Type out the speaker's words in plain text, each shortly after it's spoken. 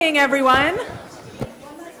evening, everyone.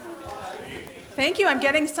 Thank you. I'm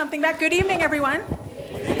getting something back. Good evening, everyone.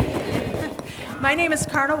 My name is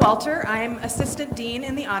Karna Walter. I'm Assistant Dean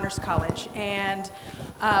in the Honors College, and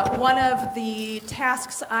one of the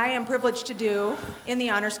tasks I am privileged to do in the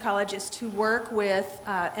Honors College is to work with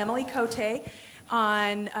Emily Cote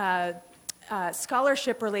on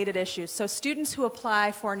scholarship-related issues. So students who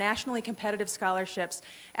apply for nationally competitive scholarships,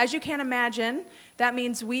 as you can imagine, that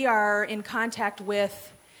means we are in contact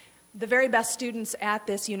with the very best students at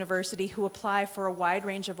this university who apply for a wide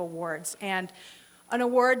range of awards. And an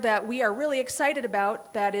award that we are really excited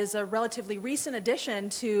about, that is a relatively recent addition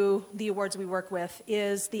to the awards we work with,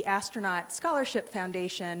 is the Astronaut Scholarship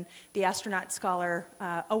Foundation, the Astronaut Scholar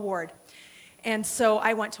Award. And so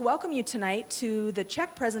I want to welcome you tonight to the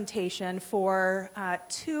check presentation for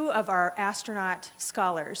two of our astronaut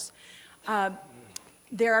scholars.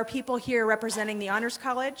 There are people here representing the Honors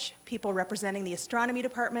College, people representing the Astronomy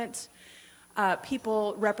Department,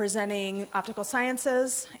 people representing Optical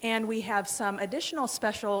Sciences, and we have some additional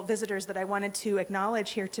special visitors that I wanted to acknowledge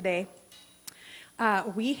here today.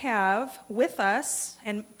 We have with us,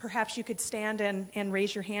 and perhaps you could stand and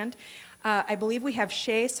raise your hand, I believe we have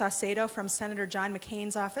Shea Saucedo from Senator John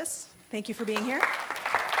McCain's office. Thank you for being here.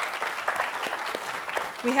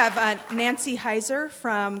 We have Nancy Heiser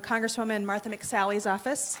from Congresswoman Martha McSally's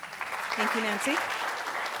office. Thank you, Nancy.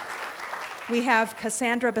 We have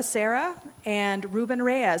Cassandra Becerra and Ruben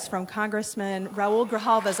Reyes from Congressman Raul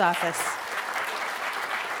Grijalva's office.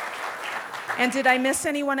 And did I miss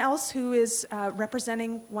anyone else who is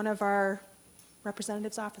representing one of our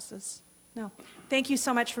representatives' offices? No. Thank you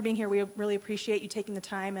so much for being here. We really appreciate you taking the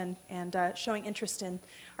time and showing interest in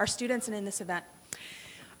our students and in this event.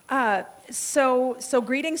 So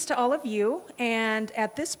greetings to all of you, and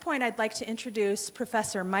at this point I'd like to introduce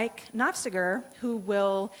Professor Mike Nofziger, who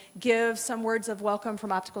will give some words of welcome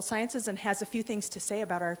from Optical Sciences and has a few things to say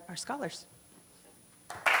about our scholars.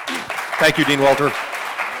 Thank you, Dean Walter.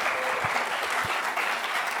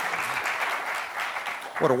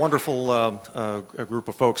 What a wonderful group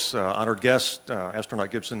of folks, honored guests,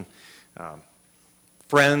 Astronaut Gibson,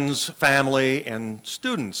 friends, family, and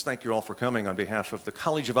students. Thank you all for coming on behalf of the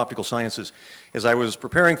College of Optical Sciences. As I was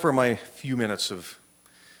preparing for my few minutes of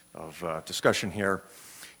discussion here,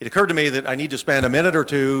 it occurred to me that I need to spend a minute or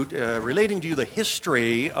two relating to you the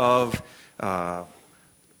history of the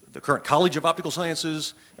current College of Optical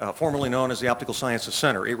Sciences, formerly known as the Optical Sciences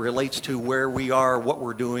Center. It relates to where we are, what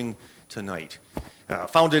we're doing tonight.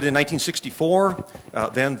 Founded in 1964,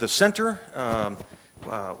 then the center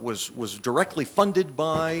was directly funded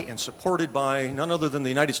by and supported by none other than the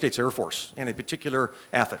United States Air Force, and in particular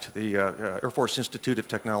AFIT, the Air Force Institute of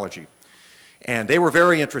Technology. And they were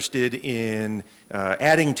very interested in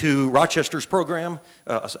adding to Rochester's program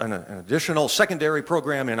an additional secondary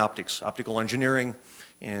program in optics, optical engineering,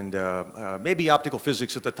 and maybe optical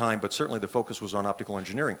physics at the time, but certainly the focus was on optical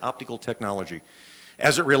engineering, optical technology,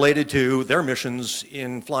 as it related to their missions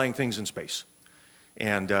in flying things in space.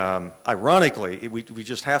 And ironically, we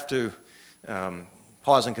just have to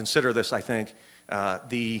pause and consider this, I think.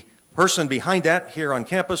 The person behind that here on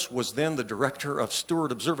campus was then the director of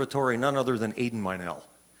Steward Observatory, none other than Aidan Meinel.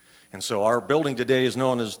 And so our building today is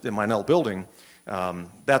known as the Meinel Building.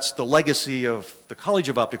 That's the legacy of the College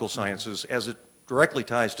of Optical Sciences as it directly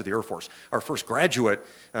ties to the Air Force. Our first graduate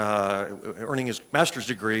earning his master's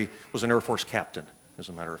degree was an Air Force captain, as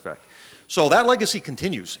a matter of fact. So that legacy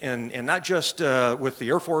continues, and not just with the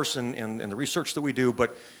Air Force and the research that we do,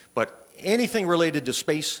 but anything related to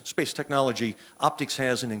space technology, optics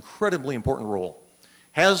has an incredibly important role.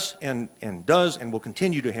 Has and does and will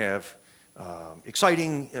continue to have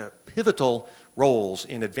exciting, pivotal roles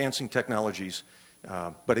in advancing technologies,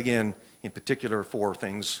 but again, in particular for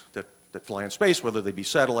things that fly in space, whether they be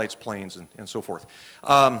satellites, planes, and so forth.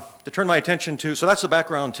 To turn my attention to, so that's the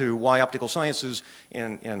background to why Optical Sciences,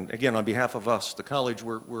 and again, on behalf of us, the college,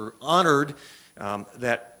 we're honored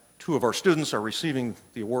that two of our students are receiving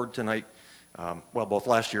the award tonight, well, both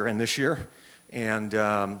last year and this year, and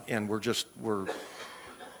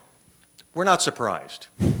we're not surprised.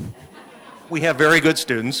 We have very good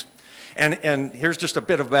students. And here's just a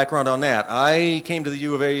bit of background on that. I came to the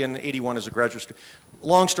U of A in '81 as a graduate student.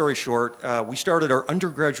 Long story short, we started our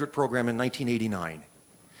undergraduate program in 1989.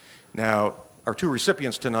 Now, our two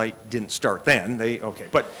recipients tonight didn't start then.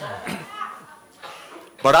 But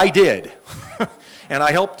I did. And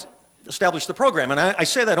I helped establish the program. And I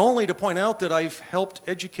say that only to point out that I've helped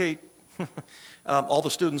educate all the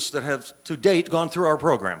students that have to date gone through our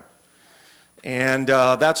program. And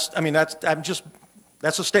that's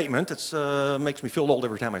a statement. It makes me feel old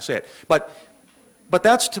every time I say it. But But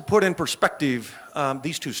that's to put in perspective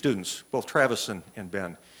these two students, both Travis and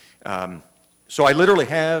Ben. So I literally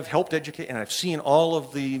have helped educate, and I've seen all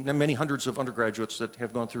of the many hundreds of undergraduates that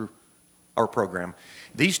have gone through our program.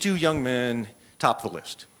 These two young men top the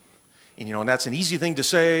list. And that's an easy thing to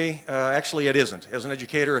say. Actually, it isn't. As an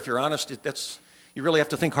educator, if you're honest, you really have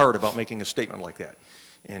to think hard about making a statement like that.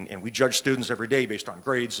 And we judge students every day based on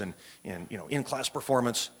grades and in-class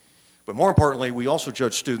performance. But more importantly, we also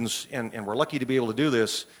judge students, and we're lucky to be able to do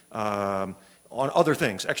this on other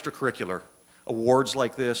things, extracurricular, awards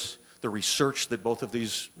like this, the research that both of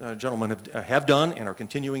these gentlemen have done and are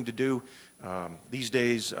continuing to do these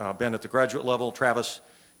days. Ben at the graduate level, Travis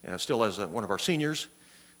still as one of our seniors.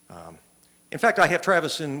 In fact, I have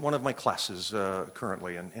Travis in one of my classes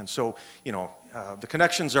currently, and so the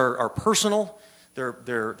connections are personal. They're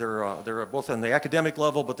both on the academic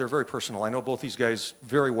level, but they're very personal. I know both these guys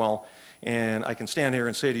very well, and I can stand here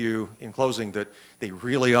and say to you in closing that they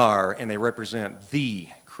really are, and they represent the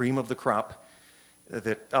cream of the crop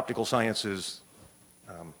that Optical Sciences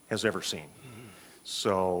has ever seen.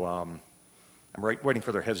 So I'm waiting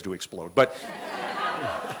for their heads to explode. But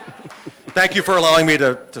thank you for allowing me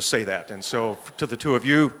to say that. And so to the two of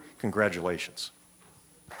you, congratulations.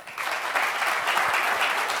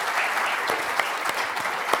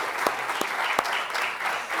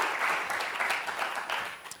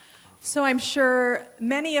 So I'm sure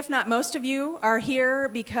many, if not most of you, are here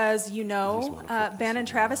because you know Ben and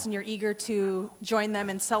Travis and you're eager to join them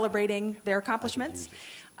in celebrating their accomplishments.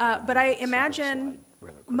 But I imagine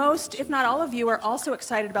most, if not all of you, are also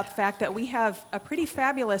excited about the fact that we have a pretty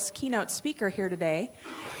fabulous keynote speaker here today,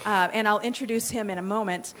 and I'll introduce him in a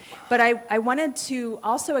moment. But I wanted to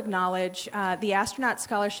also acknowledge the Astronaut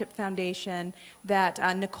Scholarship Foundation,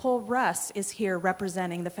 that Nicole Russ is here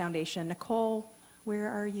representing the foundation. Nicole,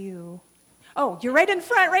 where are you? Oh, you're right in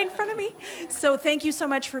front of me. So thank you so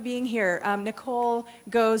much for being here. Nicole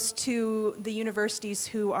goes to the universities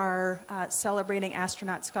who are celebrating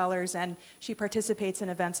astronaut scholars, and she participates in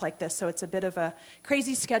events like this. So it's a bit of a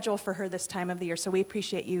crazy schedule for her this time of the year. So we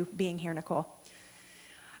appreciate you being here, Nicole.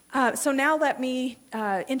 So now let me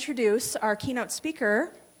introduce our keynote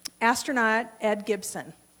speaker, astronaut Ed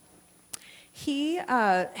Gibson. He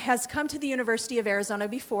has come to the University of Arizona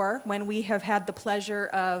before when we have had the pleasure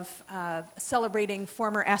of celebrating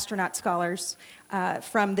former astronaut scholars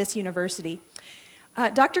from this university.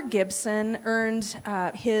 Dr. Gibson earned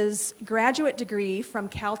his graduate degree from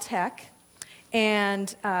Caltech,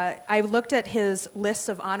 and I looked at his lists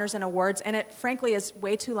of honors and awards, and it frankly is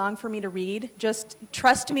way too long for me to read. Just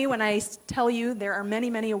trust me when I tell you there are many,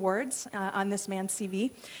 many awards on this man's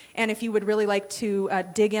CV. And if you would really like to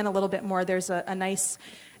dig in a little bit more, there's a nice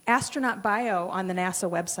astronaut bio on the NASA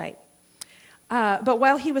website. But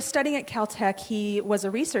while he was studying at Caltech, he was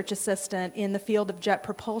a research assistant in the field of jet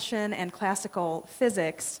propulsion and classical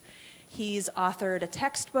physics. He's authored a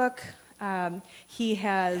textbook. He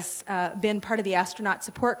has been part of the astronaut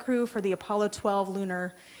support crew for the Apollo 12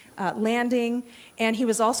 lunar landing, and he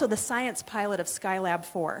was also the science pilot of Skylab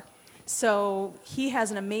 4. So he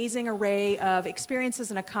has an amazing array of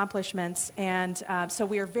experiences and accomplishments, and so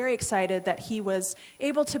we are very excited that he was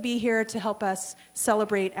able to be here to help us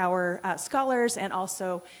celebrate our scholars and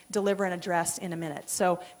also deliver an address in a minute.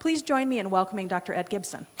 So please join me in welcoming Dr. Ed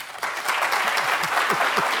Gibson.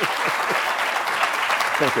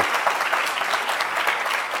 Thank you.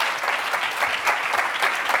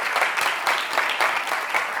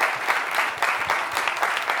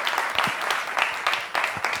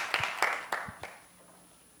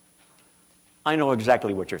 I know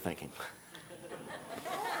exactly what you're thinking.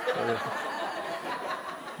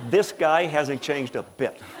 This guy hasn't changed a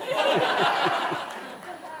bit.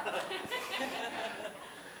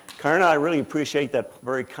 Karna, I really appreciate that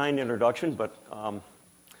very kind introduction, but I'm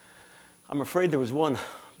afraid there was one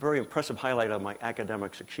very impressive highlight of my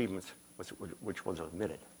academic achievements, which was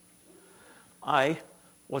omitted. I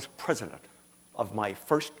was president of my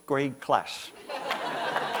first grade class.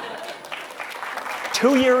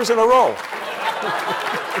 2 years in a row.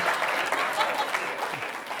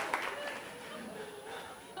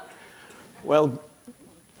 Well,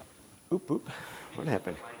 what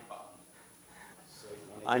happened?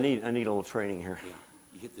 I need a little training here. Yeah,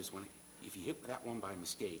 you hit this one. If you hit that one by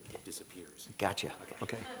mistake, it disappears. Gotcha.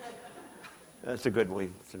 Okay. That's a good way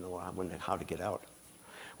to know how to get out.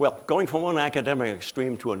 Well, going from one academic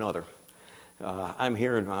extreme to another, I'm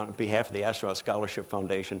here on behalf of the Astronaut Scholarship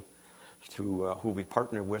Foundation, who we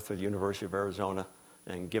partner with the University of Arizona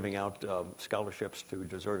and giving out scholarships to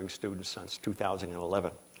deserving students since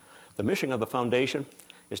 2011. The mission of the foundation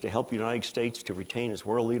is to help the United States to retain its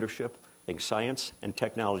world leadership in science and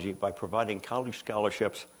technology by providing college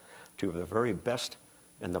scholarships to the very best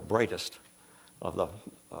and the brightest of the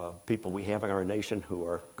people we have in our nation who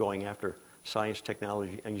are going after science,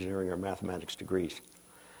 technology, engineering, or mathematics degrees.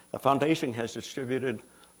 The foundation has distributed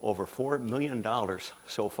over $4 million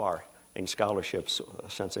so far in scholarships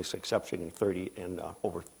since its inception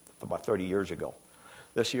over about 30 years ago.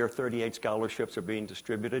 This year, 38 scholarships are being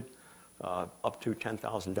distributed, up to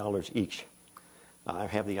 $10,000 each. I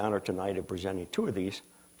have the honor tonight of presenting two of these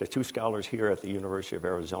to two scholars here at the University of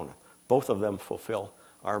Arizona. Both of them fulfill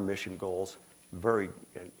our mission goals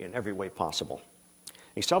in every way possible.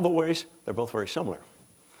 In several ways, they're both very similar.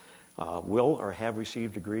 Will or have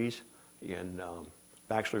received degrees in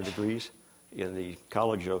bachelor degrees in the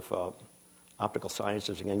College of Optical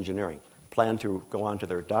Sciences and Engineering, plan to go on to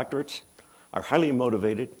their doctorates, are highly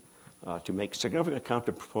motivated to make significant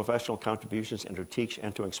professional contributions and to teach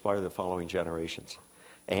and to inspire the following generations.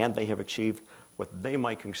 And they have achieved what they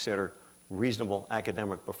might consider reasonable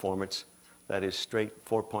academic performance, that is straight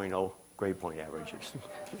 4.0 grade point averages.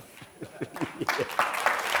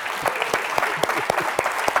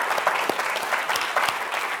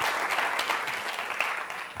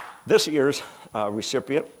 This year's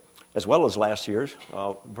recipient, as well as last year's,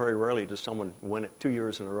 very rarely does someone win it 2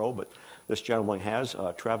 years in a row, but this gentleman has,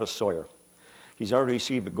 Travis Sawyer. He's already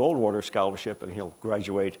received a Goldwater Scholarship, and he'll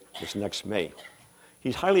graduate this next May.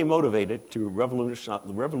 He's highly motivated to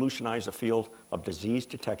revolutionize the field of disease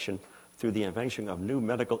detection through the invention of new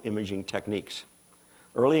medical imaging techniques.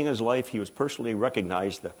 Early in his life, he was personally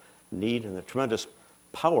recognized the need and the tremendous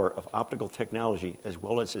power of optical technology, as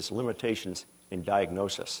well as its limitations in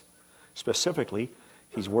diagnosis. Specifically,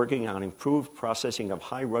 he's working on improved processing of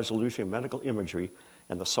high-resolution medical imagery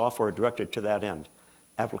and the software directed to that end.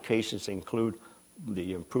 Applications include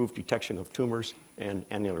the improved detection of tumors and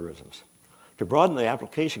aneurysms. To broaden the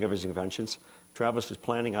application of his inventions, Travis is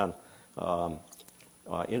planning on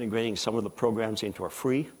integrating some of the programs into a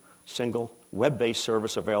free, single, web-based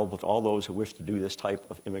service available to all those who wish to do this type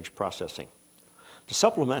of image processing. To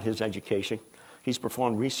supplement his education, he's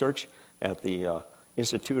performed research at the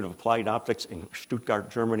Institute of Applied Optics in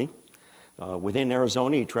Stuttgart, Germany. Within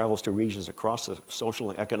Arizona, he travels to regions across the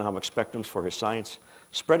social and economic spectrums for his science,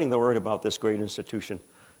 spreading the word about this great institution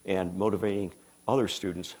and motivating other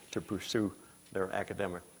students to pursue their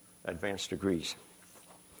academic advanced degrees.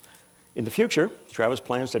 In the future, Travis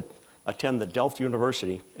plans to attend the Delft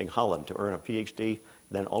University in Holland to earn a PhD,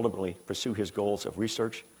 then ultimately pursue his goals of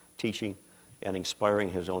research, teaching, and inspiring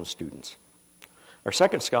his own students. Our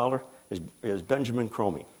second scholar is Benjamin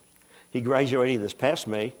Cromie. He graduated this past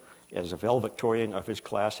May as a valedictorian of his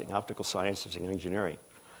class in Optical Sciences and Engineering.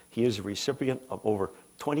 He is a recipient of over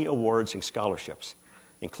 20 awards and scholarships,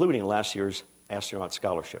 including last year's astronaut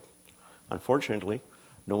scholarship. Unfortunately,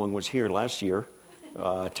 no one was here last year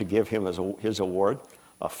to give him his award,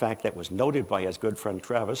 a fact that was noted by his good friend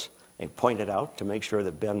Travis and pointed out to make sure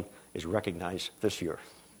that Ben is recognized this year.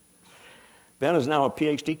 Ben is now a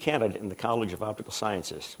PhD candidate in the College of Optical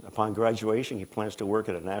Sciences. Upon graduation, he plans to work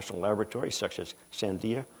at a national laboratory such as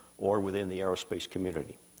Sandia or within the aerospace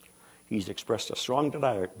community. He's expressed a strong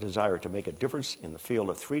desire to make a difference in the field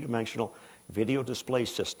of three-dimensional video display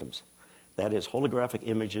systems, that is, holographic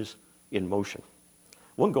images in motion.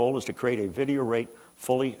 One goal is to create a video rate,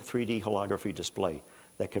 fully 3D holography display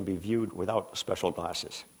that can be viewed without special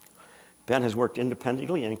glasses. Ben has worked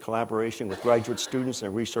independently and in collaboration with graduate students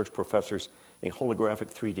and research professors in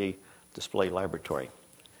holographic 3D display laboratory.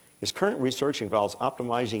 His current research involves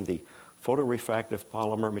optimizing the photorefractive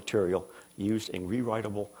polymer material used in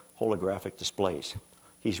rewritable holographic displays.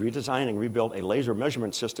 He's redesigned and rebuilt a laser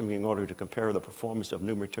measurement system in order to compare the performance of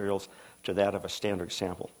new materials to that of a standard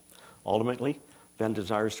sample. Ultimately, Ben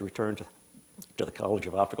desires to return to the College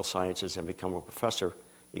of Optical Sciences and become a professor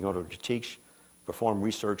in order to teach, perform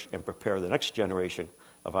research, and prepare the next generation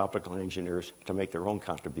of optical engineers to make their own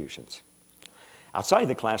contributions. Outside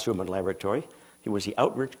the classroom and laboratory, he was the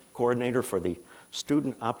outreach coordinator for the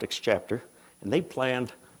Student Optics chapter, and they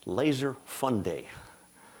planned Laser Fun Day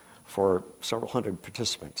for several hundred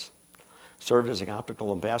participants. Served as an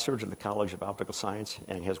optical ambassador to the College of Optical Science,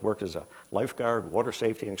 and has worked as a lifeguard, water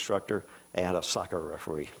safety instructor, and a soccer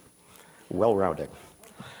referee. Well-rounded.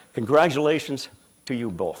 Congratulations to you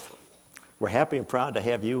both. We're happy and proud to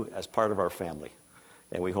have you as part of our family,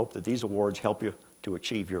 and we hope that these awards help you to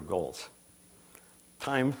achieve your goals.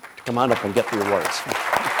 Time to come on up and get the awards.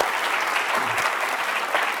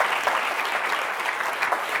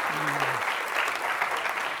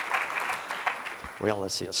 Well,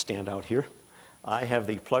 let's see, I'll stand out here. I have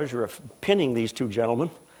the pleasure of pinning these two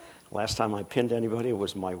gentlemen. Last time I pinned anybody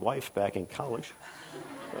was my wife back in college.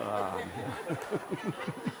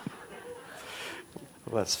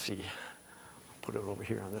 Let's see. Put it over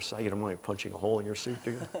here on this side. You don't mind punching a hole in your suit,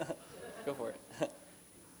 do you? Go for it.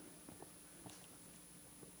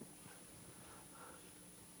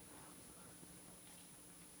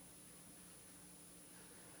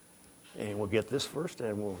 And we'll get this first,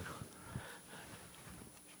 and we'll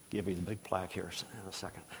give you the big plaque here in a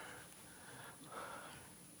second.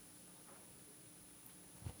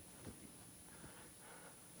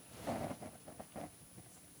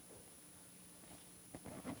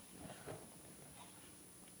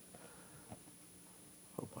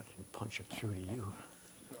 Hope I didn't punch it through to you.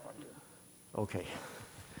 Okay.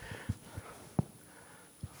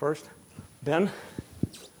 First, Ben,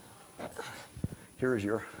 here is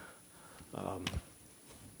your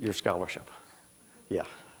scholarship. Yeah.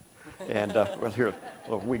 And, well, here,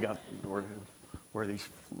 well, we got, where these,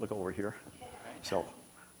 look over here. So,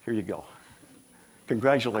 here you go.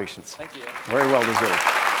 Congratulations. Thank you. Very well deserved.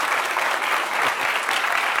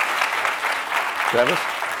 Travis?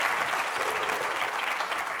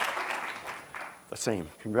 The same.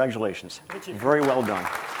 Congratulations. Thank you. Very well done.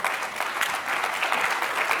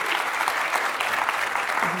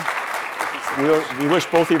 We wish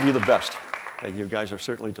both of you the best. And you guys are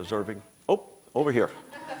certainly deserving. Oh, over here.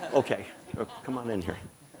 Okay. Come on in here.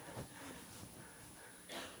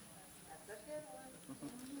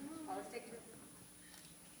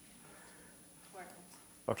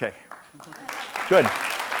 Okay. Good.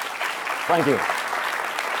 Thank you.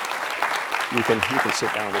 You can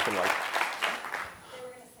sit down if you like.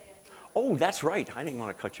 Oh, that's right. I didn't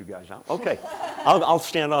want to cut you guys out. Okay. I'll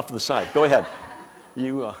stand off to the side. Go ahead.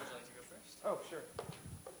 You. Oh, sure.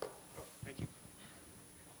 Oh, thank you.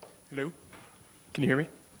 Hello? Can you hear me?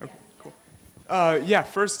 Okay, cool. Yeah,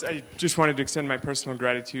 first, I just wanted to extend my personal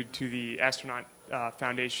gratitude to the Astronaut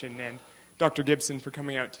Foundation and Dr. Gibson for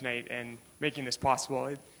coming out tonight and making this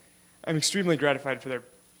possible. I'm extremely gratified for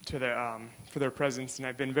their presence, and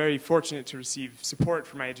I've been very fortunate to receive support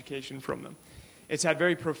for my education from them. It's had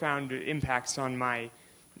very profound impacts on my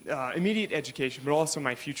immediate education, but also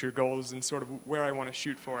my future goals and sort of where I want to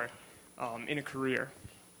shoot for in a career.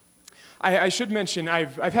 I should mention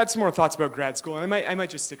I've had some more thoughts about grad school, and I might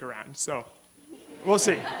just stick around. So we'll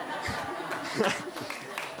see.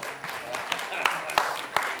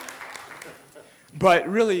 But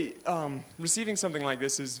really, receiving something like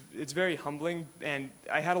this it's very humbling, and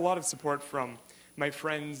I had a lot of support from my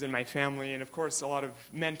friends and my family, and of course a lot of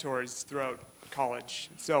mentors throughout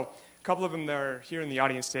college. So a couple of them that are here in the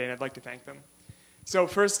audience today, and I'd like to thank them. So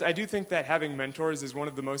first, I do think that having mentors is one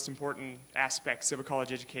of the most important aspects of a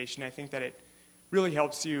college education. I think that it really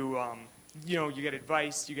helps you, you get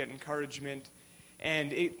advice, you get encouragement,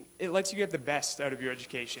 and it lets you get the best out of your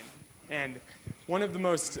education. And one of the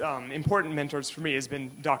most important mentors for me has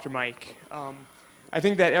been Dr. Mike. I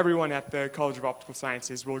think that everyone at the College of Optical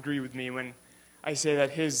Sciences will agree with me when I say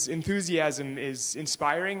that his enthusiasm is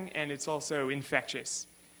inspiring and it's also infectious.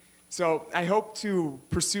 So I hope to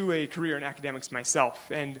pursue a career in academics myself,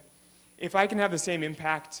 and if I can have the same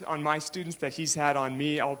impact on my students that he's had on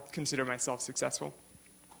me, I'll consider myself successful.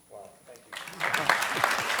 Wow, thank you.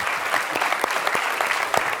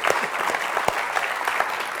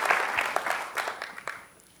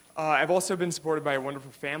 I've also been supported by a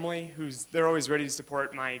wonderful family they're always ready to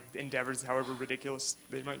support my endeavors, however ridiculous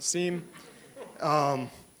they might seem.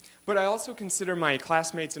 But I also consider my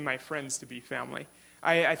classmates and my friends to be family.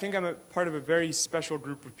 I think I'm a part of a very special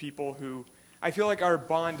group of people who I feel like our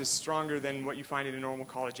bond is stronger than what you find in a normal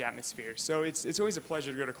college atmosphere. So it's always a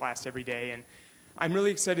pleasure to go to class every day, and I'm really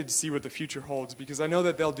excited to see what the future holds because I know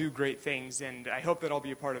that they'll do great things, and I hope that I'll be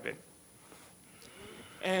a part of it.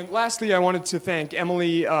 And lastly, I wanted to thank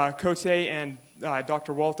Emily Cote and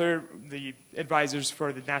Dr. Walter, the advisors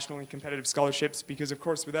for the Nationally Competitive Scholarships, because of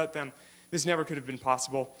course without them, this never could have been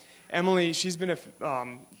possible. Emily, she's been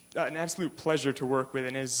an absolute pleasure to work with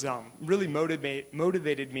and has really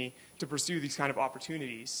motivated me to pursue these kind of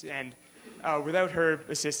opportunities. And without her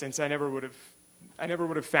assistance, I never would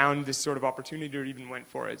have found this sort of opportunity or even went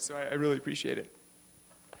for it. So I really appreciate it.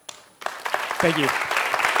 Thank you.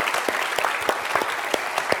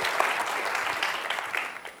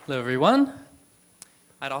 Hello, everyone.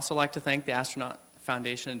 I'd also like to thank the Astronaut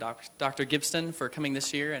Foundation and Dr. Gibson for coming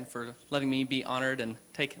this year and for letting me be honored and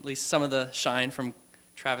take at least some of the shine from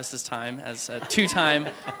Travis's time as a two-time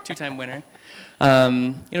winner.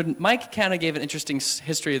 Mike kind of gave an interesting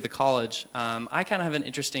history of the college. I kind of have an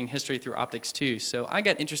interesting history through optics too. So I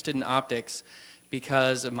got interested in optics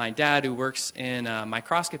because of my dad who works in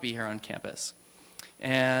microscopy here on campus.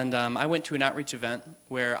 And I went to an outreach event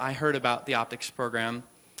where I heard about the optics program.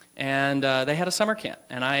 And they had a summer camp,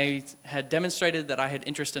 and I had demonstrated that I had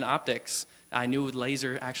interest in optics. I knew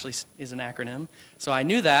LASER actually is an acronym, so I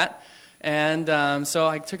knew that. And so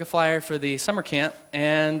I took a flyer for the summer camp,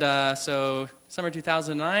 and so summer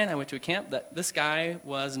 2009, I went to a camp that this guy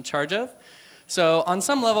was in charge of. So on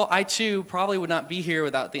some level, I too probably would not be here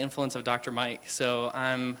without the influence of Dr. Mike. So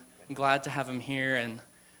I'm glad to have him here, and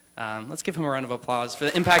let's give him a round of applause for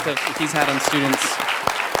the impact that he's had on students.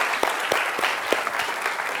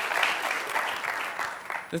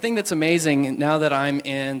 The thing that's amazing now that I'm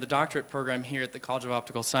in the doctorate program here at the College of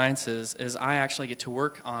Optical Sciences is I actually get to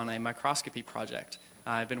work on a microscopy project.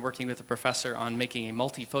 I've been working with a professor on making a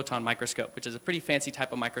multi-photon microscope, which is a pretty fancy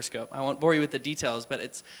type of microscope. I won't bore you with the details, but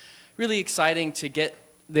it's really exciting to get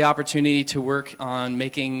the opportunity to work on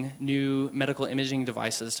making new medical imaging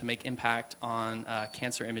devices to make impact on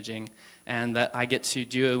cancer imaging, and that I get to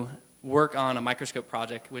do work on a microscope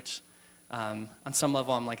project, which on some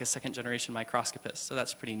level I'm like a second-generation microscopist, so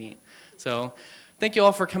that's pretty neat. So thank you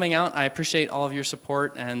all for coming out. I appreciate all of your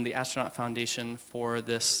support and the Astronaut Foundation for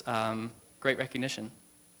this great recognition.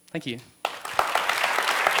 Thank you.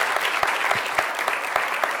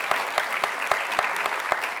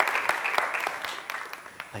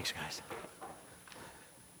 Thanks, guys.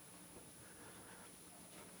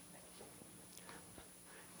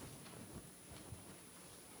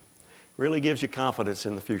 Really gives you confidence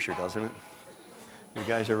in the future, doesn't it? You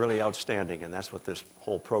guys are really outstanding, and that's what this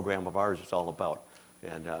whole program of ours is all about.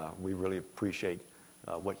 And we really appreciate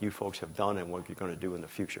what you folks have done and what you're going to do in the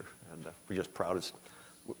future. And we're just proud as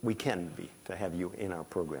we can be to have you in our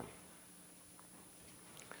program.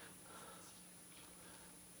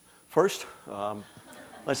 First,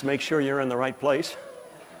 let's make sure you're in the right place.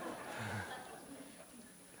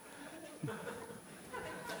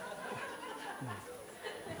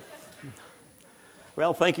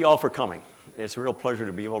 Well, thank you all for coming. It's a real pleasure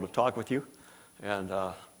to be able to talk with you. And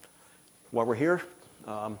while we're here,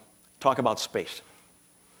 talk about space.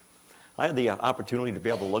 I had the opportunity to be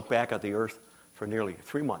able to look back at the Earth for nearly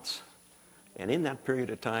 3 months. And in that period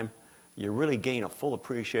of time, you really gain a full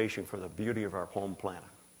appreciation for the beauty of our home planet.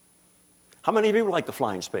 How many of you would like to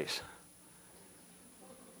fly in space?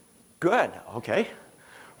 Good, okay.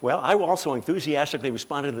 Well, I also enthusiastically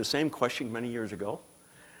responded to the same question many years ago.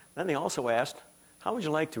 Then they also asked, how would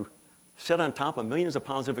you like to sit on top of millions of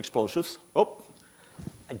pounds of explosives? Oh,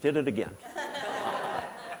 I did it again.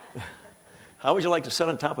 How would you like to sit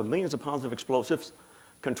on top of millions of pounds of explosives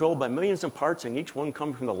controlled by millions of parts and each one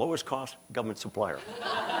coming from the lowest cost government supplier?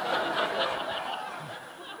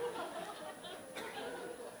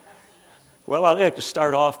 Well, I'd like to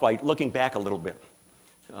start off by looking back a little bit.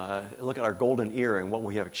 Look at our golden era and what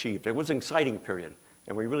we have achieved. It was an exciting period,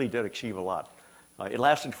 and we really did achieve a lot. It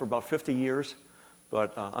lasted for about 50 years,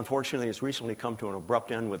 but unfortunately it's recently come to an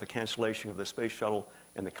abrupt end with the cancellation of the Space Shuttle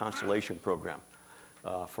and the Constellation program.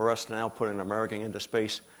 For us to now put an American into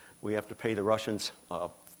space, we have to pay the Russians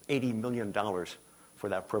 $80 million for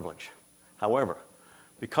that privilege. However,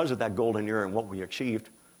 because of that golden era and what we achieved,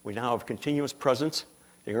 we now have continuous presence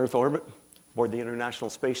in Earth orbit, aboard the International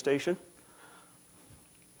Space Station.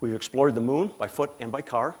 We've explored the moon by foot and by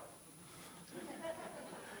car.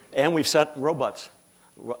 And we've sent robots,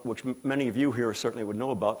 which many of you here certainly would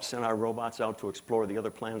know about, sent our robots out to explore the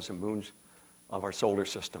other planets and moons of our solar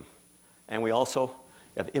system. And we also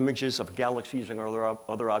have images of galaxies and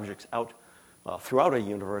other objects out throughout our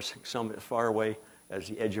universe, some as far away as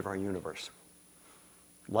the edge of our universe.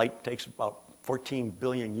 Light takes about 14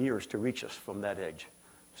 billion years to reach us from that edge.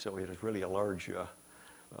 So it is really a large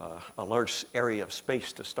area of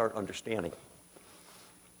space to start understanding.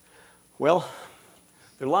 Well,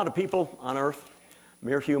 there are a lot of people on Earth,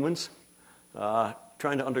 mere humans,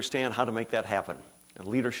 trying to understand how to make that happen. And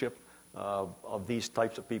leadership of these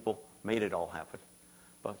types of people made it all happen.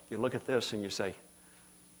 But you look at this and you say,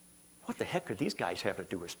 what the heck could these guys have to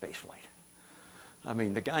do with spaceflight? I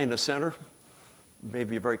mean, the guy in the center may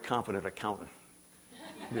be a very competent accountant.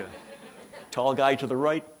 Yeah. Tall guy to the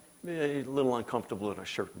right, a little uncomfortable in a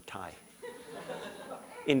shirt and tie.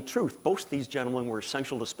 In truth, both these gentlemen were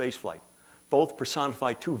essential to spaceflight. Both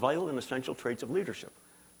personify two vital and essential traits of leadership: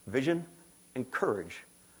 vision and courage.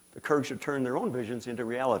 The courage to turn their own visions into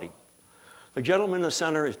reality. The gentleman in the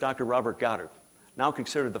center is Dr. Robert Goddard, now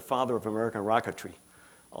considered the father of American rocketry,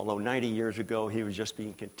 although 90 years ago he was just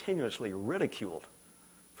being continuously ridiculed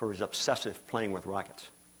for his obsessive playing with rockets.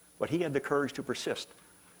 But he had the courage to persist,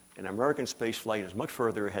 and American spaceflight is much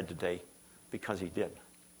further ahead today because he did.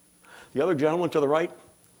 The other gentleman to the right,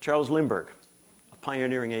 Charles Lindbergh, a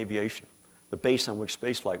pioneer in aviation, the base on which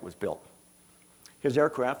spaceflight was built. His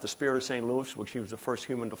aircraft, the Spirit of St. Louis, which he was the first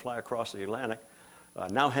human to fly across the Atlantic,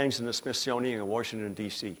 now hangs in the Smithsonian in Washington,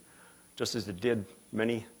 D.C., just as it did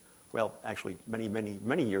many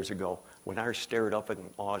years ago when I stared up in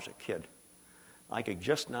awe as a kid. I could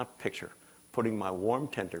just not picture putting my warm,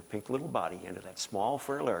 tender, pink little body into that small,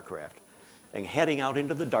 frail aircraft and heading out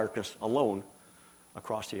into the darkness alone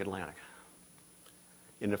across the Atlantic.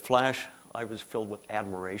 In a flash, I was filled with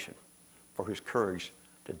admiration for his courage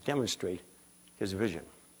to demonstrate his vision.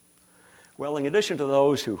 Well, in addition to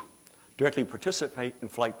those who directly participate in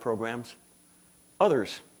flight programs,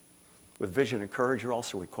 others with vision and courage are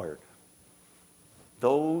also required.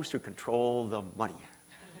 Those who control the money.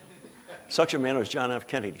 Such a man was John F.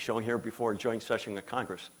 Kennedy, shown here before a joint session of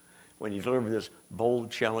Congress, when he delivered this bold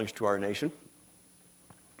challenge to our nation.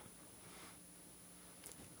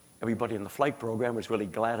 Everybody in the flight program was really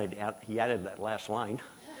glad he added that last line.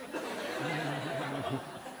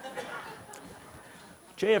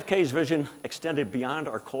 JFK's vision extended beyond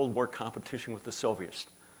our Cold War competition with the Soviets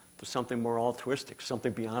to something more altruistic,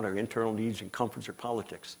 something beyond our internal needs and comforts or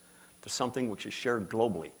politics, to something which is shared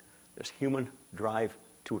globally, this human drive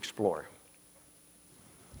to explore.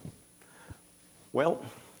 Well,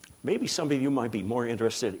 maybe some of you might be more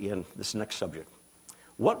interested in this next subject.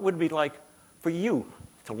 What would it be like for you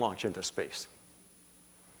to launch into space?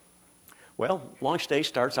 Well, launch day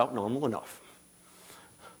starts out normal enough.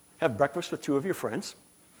 Have breakfast with two of your friends.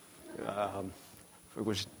 It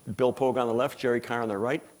was Bill Pogue on the left, Jerry Carr on the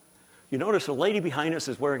right. You notice the lady behind us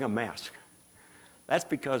is wearing a mask. That's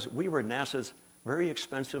because we were NASA's very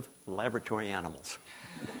expensive laboratory animals.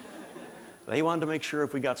 They wanted to make sure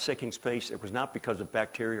if we got sick in space, it was not because of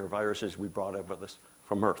bacteria or viruses we brought up with us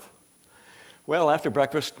from Earth. Well, after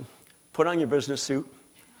breakfast, put on your business suit,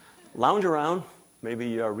 lounge around,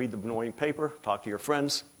 maybe read the morning paper, talk to your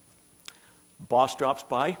friends. Boss drops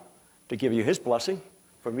by to give you his blessing.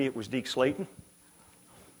 For me, it was Deke Slayton.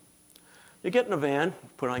 You get in a van,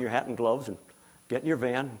 put on your hat and gloves, and get in your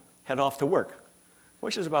van, head off to work,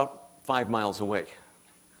 which is about 5 miles away.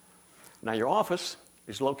 Now, your office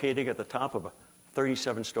is located at the top of a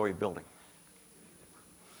 37-story building.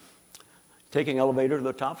 Take an elevator to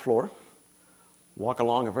the top floor, walk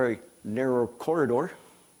along a very narrow corridor.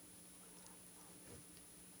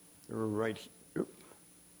 Right here.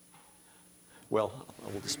 Well,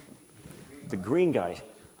 the green guy,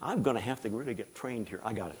 I'm going to have to really get trained here.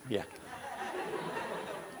 I got it, yeah.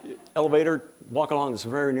 Elevator, walk along this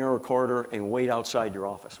very narrow corridor and wait outside your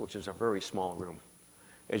office, which is a very small room.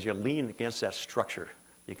 As you lean against that structure,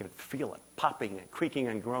 you can feel it popping and creaking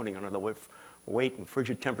and groaning under the weight and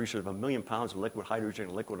frigid temperatures of 1 million pounds of liquid hydrogen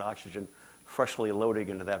and liquid oxygen freshly loading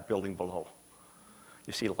into that building below.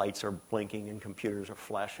 You see lights are blinking and computers are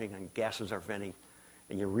flashing and gases are venting,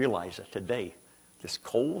 and you realize that today, this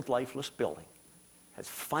cold, lifeless building has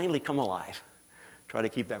finally come alive. Try to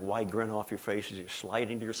keep that wide grin off your face as you slide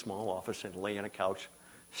into your small office and lay on a couch,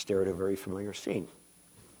 stare at a very familiar scene.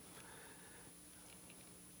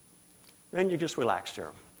 Then you just relax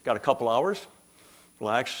there. Got a couple hours,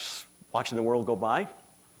 relax, watching the world go by.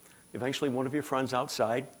 Eventually, one of your friends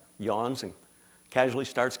outside yawns and casually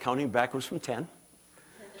starts counting backwards from 10.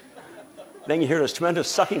 Then you hear this tremendous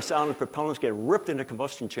sucking sound as propellants get ripped into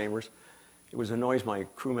combustion chambers. It was a noise my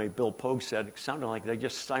crewmate Bill Pogue said. It sounded like they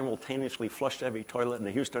just simultaneously flushed every toilet in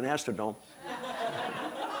the Houston Astrodome.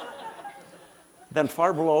 Then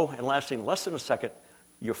far below, and lasting less than a second,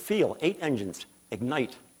 you feel 8 engines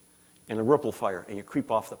ignite in a ripple fire, and you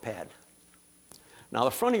creep off the pad. Now,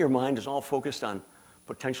 the front of your mind is all focused on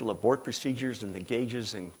potential abort procedures and the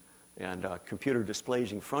gauges and computer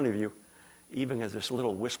displays in front of you, even as this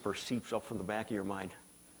little whisper seeps up from the back of your mind.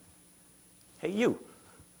 Hey, you.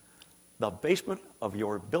 The basement of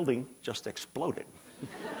your building just exploded.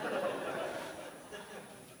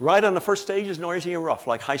 Right on the first stage is noisy and rough,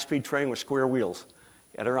 like high-speed train with square wheels.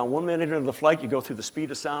 At around 1 minute into the flight, you go through the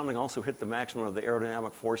speed of sound and also hit the maximum of the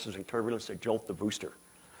aerodynamic forces and turbulence that jolt the booster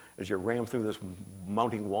as you ram through this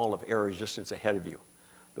mounting wall of air resistance ahead of you.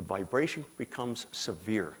 The vibration becomes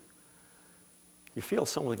severe. You feel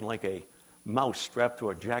something like a mouse strapped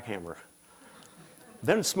to a jackhammer.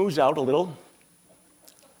 Then it smooths out a little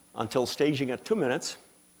until staging at 2 minutes,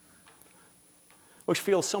 which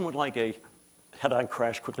feels somewhat like a head-on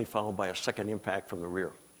crash quickly followed by a second impact from the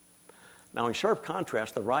rear. Now, in sharp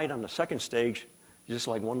contrast, the ride on the second stage is just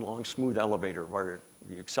like one long, smooth elevator where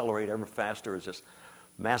you accelerate ever faster as this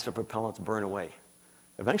massive propellants burn away.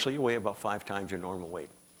 Eventually, you weigh about 5 times your normal weight,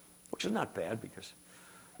 which is not bad because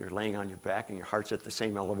you're laying on your back and your heart's at the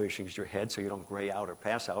same elevation as your head so you don't gray out or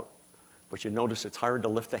pass out. But you notice it's hard to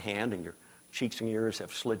lift a hand and your cheeks and ears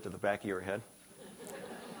have slid to the back of your head.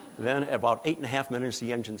 Then, at about 8.5 minutes,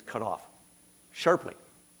 the engine's cut off, sharply,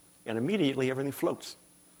 and immediately everything floats.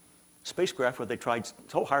 Spacecraft, where they tried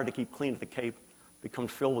so hard to keep clean at the Cape,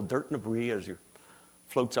 becomes filled with dirt and debris as it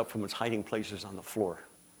floats up from its hiding places on the floor.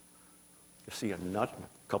 You see a nut,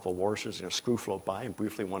 a couple of washers, and a screw float by, and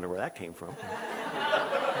briefly wonder where that came from.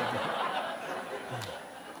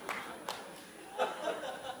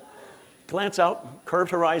 Glance out,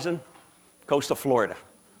 curved horizon, coast of Florida.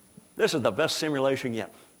 This is the best simulation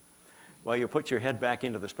yet. Well, you put your head back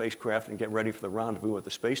into the spacecraft and get ready for the rendezvous at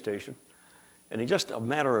the space station. And in just a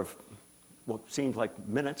matter of what seems like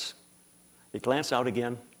minutes, you glance out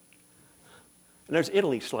again, and there's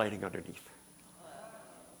Italy sliding underneath.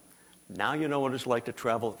 Now you know what it's like to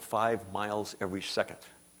travel 5 miles every second.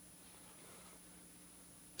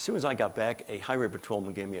 As soon as I got back, a highway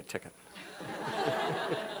patrolman gave me a ticket.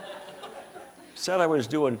 Said I was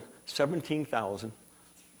doing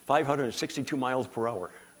 17,562 miles per hour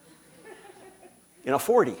in a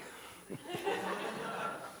 40.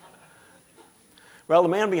 Well, the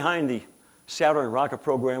man behind the Saturn rocket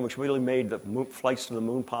program, which really made the flights to the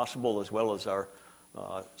moon possible, as well as our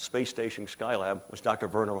space station Skylab, was Dr.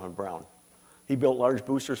 Wernher von Braun. He built large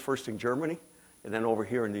boosters first in Germany and then over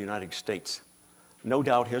here in the United States. No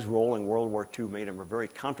doubt his role in World War II made him a very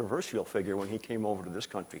controversial figure when he came over to this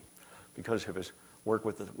country, because of his work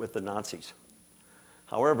with the Nazis.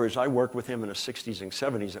 However, as I worked with him in the 60s and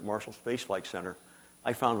 70s at Marshall Space Flight Center,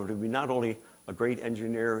 I found him to be not only a great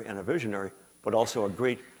engineer and a visionary, but also a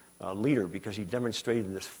great leader, because he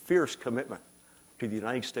demonstrated this fierce commitment to the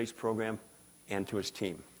United States program and to his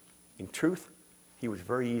team. In truth, he was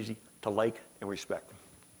very easy to like and respect.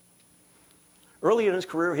 Early in his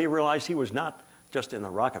career, he realized he was not just in the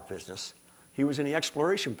rocket business, he was in the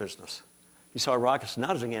exploration business. He saw rockets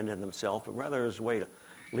not as an end in themselves, but rather as a way to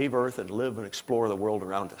leave Earth and live and explore the world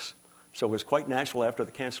around us. So it was quite natural after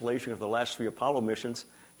the cancellation of the last 3 Apollo missions,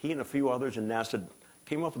 he and a few others in NASA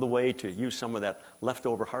came up with a way to use some of that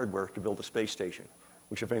leftover hardware to build a space station,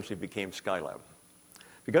 which eventually became Skylab.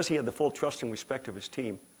 Because he had the full trust and respect of his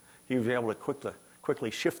team, he was able to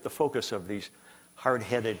quickly shift the focus of these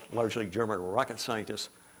hard-headed, largely German rocket scientists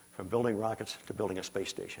from building rockets to building a space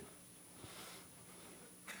station.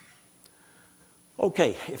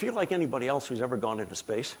 Okay, if you're like anybody else who's ever gone into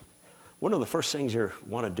space, one of the first things you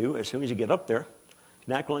want to do as soon as you get up there,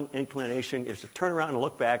 natural inclination is to turn around and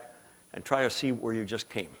look back and try to see where you just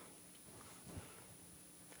came.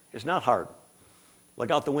 It's not hard.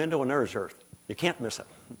 Look out the window and there's Earth. You can't miss it.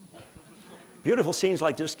 Beautiful scenes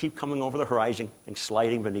like this keep coming over the horizon and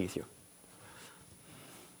sliding beneath you.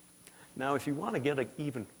 Now, if you want to get an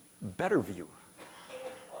even better view,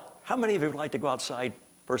 how many of you would like to go outside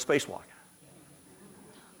for a spacewalk?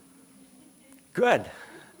 Good.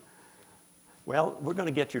 Well, we're going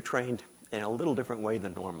to get you trained in a little different way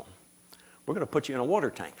than normal. We're going to put you in a water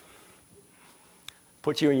tank.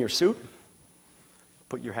 Put you in your suit,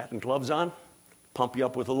 put your hat and gloves on, pump you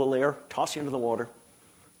up with a little air, toss you into the water,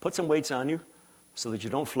 put some weights on you so that you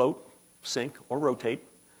don't float, sink, or rotate,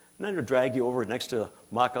 and then to drag you over next to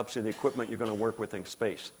mock-ups of the equipment you're going to work with in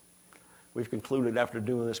space. We've concluded after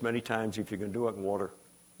doing this many times, if you can do it in water,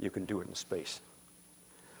 you can do it in space.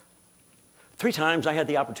 3 times I had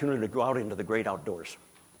the opportunity to go out into the great outdoors.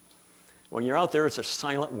 When you're out there, it's a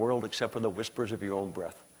silent world except for the whispers of your own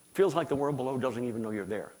breath. Feels like the world below doesn't even know you're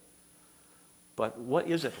there. But what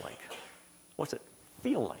is it like? What's it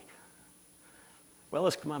feel like? Well,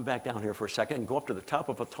 let's come on back down here for a second and go up to the top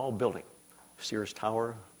of a tall building. Sears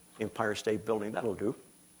Tower, Empire State Building, that'll do.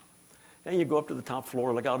 And you go up to the top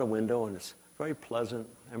floor, look out a window, and it's very pleasant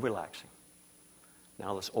and relaxing.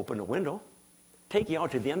 Now let's open the window, take you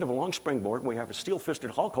out to the end of a long springboard, and we have a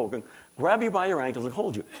steel-fisted Hulk Hogan, grab you by your ankles and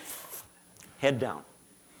hold you, head down.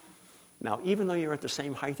 Now, even though you're at the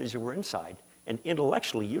same height as you were inside, and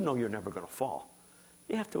intellectually you know you're never going to fall,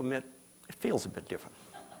 you have to admit it feels a bit different.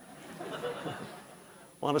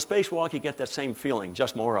 Well, on a spacewalk, you get that same feeling,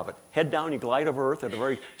 just more of it. Head down, you glide over Earth at a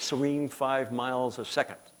very serene 5 miles a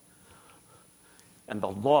second. And the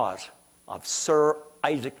laws of Sir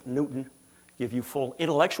Isaac Newton give you full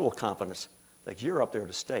intellectual confidence that you're up there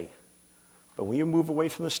to stay. But when you move away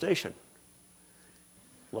from the station,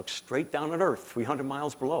 look straight down at Earth, 300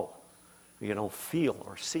 miles below, you don't feel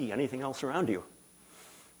or see anything else around you.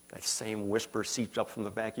 That same whisper seeps up from the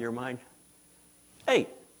back of your mind. Hey,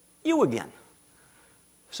 you again.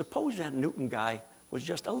 Suppose that Newton guy was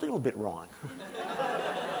just a little bit wrong.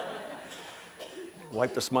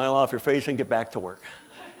 Wipe the smile off your face and get back to work.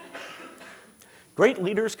 Great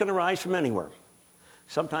leaders can arise from anywhere.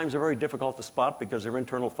 Sometimes they're very difficult to spot because their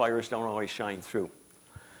internal fires don't always shine through.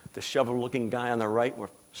 The shovel-looking guy on the right with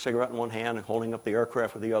a cigarette in one hand and holding up the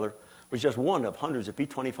aircraft with the other was just one of hundreds of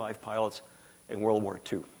B-25 pilots in World War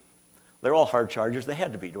II. They're all hard chargers. They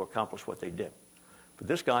had to be to accomplish what they did. But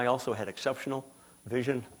this guy also had exceptional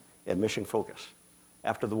vision and mission focus.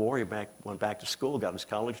 After the war, he went back to school, got his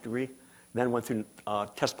college degree, then went through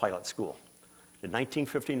test pilot school. In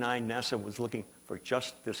 1959, NASA was looking for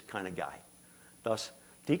just this kind of guy. Thus,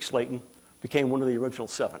 Deke Slayton became one of the original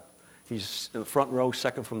 7. He's in the front row,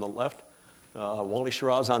 second from the left. Wally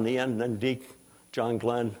Schirra's on the end, and then Deke, John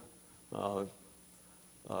Glenn,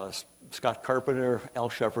 Scott Carpenter, Al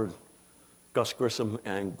Shepard, Gus Grissom,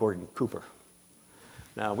 and Gordon Cooper.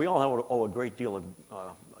 Now, we all owe a great deal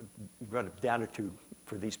of gratitude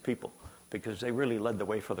for these people because they really led the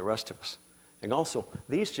way for the rest of us. And also,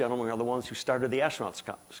 these gentlemen are the ones who started the Astronaut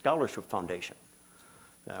Scholarship Foundation,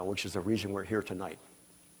 which is the reason we're here tonight.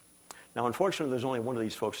 Now, unfortunately, there's only one of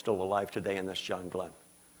these folks still alive today, and that's John Glenn.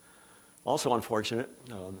 Also unfortunate,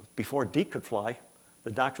 before Deke could fly,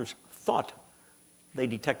 the doctors thought they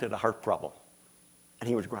detected a heart problem, and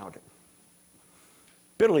he was grounded.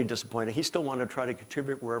 Bitterly disappointed, he still wanted to try to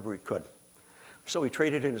contribute wherever he could. So he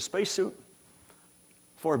traded in a spacesuit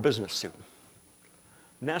for a business suit.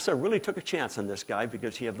 NASA really took a chance on this guy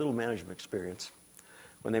because he had little management experience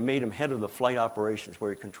when they made him head of the flight operations,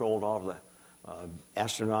 where he controlled all of the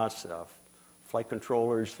astronauts, flight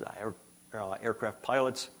controllers, aircraft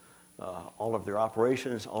pilots, all of their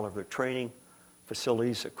operations, all of their training,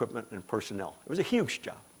 facilities, equipment, and personnel. It was a huge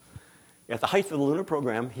job. At the height of the lunar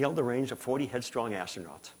program, he held the reins of 40 headstrong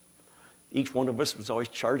astronauts. Each one of us was always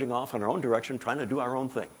charging off in our own direction, trying to do our own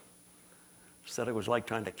thing. Said it was like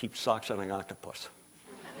trying to keep socks on an octopus.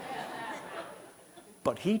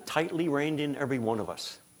 But he tightly reined in every one of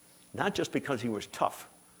us, not just because he was tough,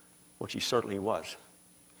 which he certainly was,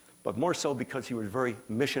 but more so because he was very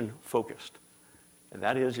mission-focused. And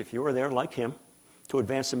that is, if you were there like him to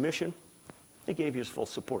advance the mission, he gave you his full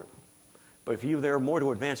support. But if you were there more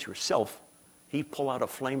to advance yourself, he'd pull out a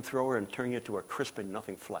flamethrower and turn you to a crisp and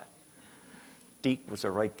nothing flat. Deke was the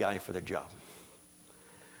right guy for the job.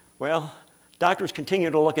 Well, doctors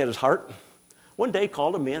continued to look at his heart. One day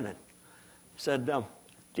called him in and said,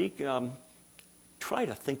 Deke, try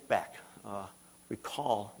to think back.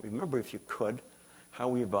 Remember if you could, how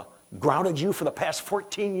we've grounded you for the past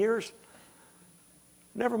 14 years?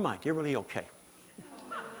 Never mind, you're really okay.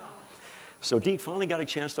 So Deke finally got a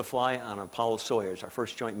chance to fly on Apollo-Soyuz, our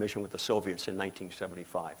first joint mission with the Soviets in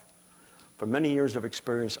 1975. For many years of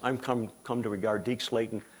experience, I've come to regard Deke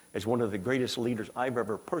Slayton as one of the greatest leaders I've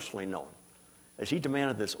ever personally known, as he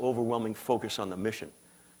demanded this overwhelming focus on the mission.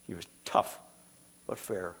 He was tough, but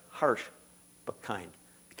fair, harsh, but kind.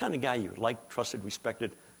 The kind of guy you liked, trusted,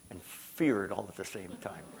 respected, and feared all at the same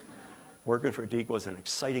time. Working for Deke was an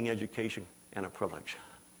exciting education and a privilege.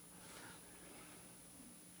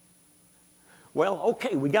 Well,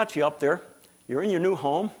 okay, we got you up there. You're in your new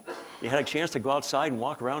home. You had a chance to go outside and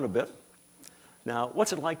walk around a bit. Now,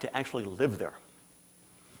 what's it like to actually live there?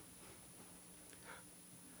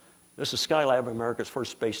 This is Skylab, America's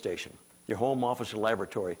first space station, your home, office, and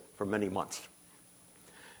laboratory for many months.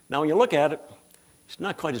 Now, when you look at it, it's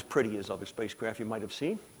not quite as pretty as other spacecraft you might have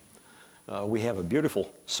seen. We have a beautiful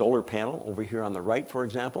solar panel over here on the right, for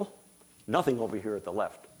example. Nothing over here at the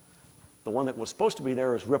left. The one that was supposed to be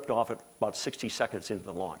there is ripped off at about 60 seconds into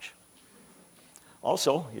the launch.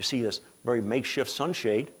 Also, you see this very makeshift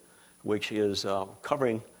sunshade, which is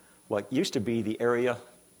covering what used to be the area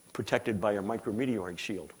protected by a micrometeoroid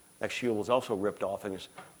shield. That shield was also ripped off, and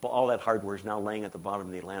all that hardware is now laying at the bottom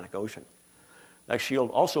of the Atlantic Ocean. That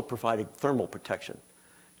shield also provided thermal protection.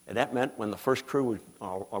 And that meant when the first crew would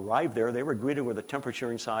arrive there, they were greeted with a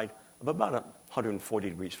temperature inside of about 140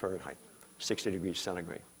 degrees Fahrenheit, 60 degrees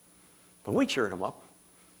centigrade. When we cheered them up,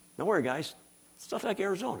 don't worry, guys, it's not like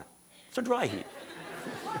Arizona. It's a dry heat.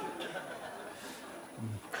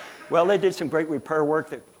 Well, they did some great repair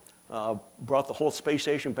work that brought the whole space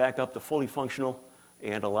station back up to fully functional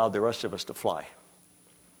and allowed the rest of us to fly.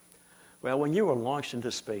 Well, when you are launched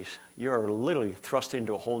into space, you are literally thrust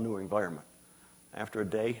into a whole new environment. After a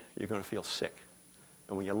day, you're going to feel sick.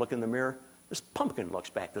 And when you look in the mirror, this pumpkin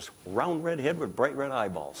looks back, this round red head with bright red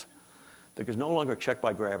eyeballs. Because no longer checked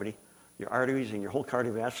by gravity, your arteries and your whole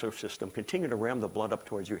cardiovascular system continue to ram the blood up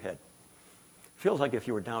towards your head. It feels like if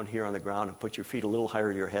you were down here on the ground and put your feet a little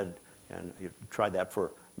higher to your head, and you tried that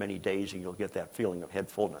for many days, and you'll get that feeling of head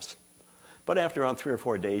fullness. But after around 3 or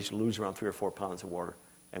 4 days, you lose around 3 or 4 pounds of water,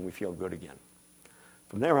 and we feel good again.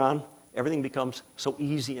 From there on, everything becomes so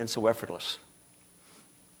easy and so effortless.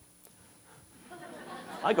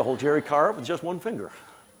 I could hold Jerry Carr up with just one finger.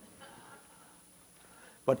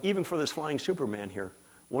 But even for this flying Superman here,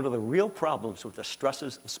 one of the real problems with the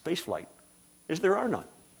stresses of spaceflight is there are none.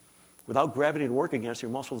 Without gravity to work against,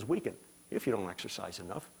 your muscles weaken if you don't exercise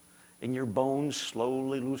enough. and your bones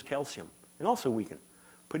slowly lose calcium and also weaken,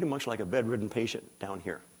 pretty much like a bedridden patient down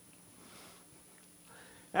here.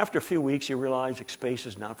 After a few weeks, you realize that space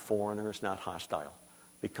is not foreign or it's not hostile.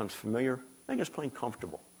 It becomes familiar and just plain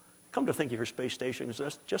comfortable. Come to think of your space station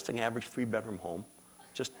as just an average 3-bedroom home,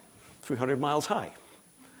 just 300 miles high.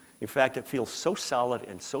 In fact, it feels so solid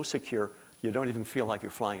and so secure, you don't even feel like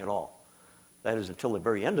you're flying at all. That is until the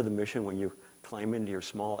very end of the mission when you climb into your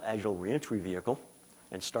small, agile reentry vehicle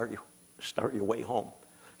and start your way home.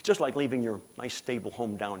 It's just like leaving your nice, stable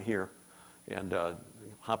home down here and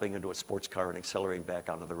hopping into a sports car and accelerating back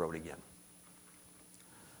onto the road again.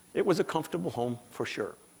 It was a comfortable home for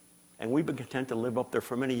sure, and we've been content to live up there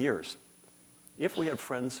for many years, if we had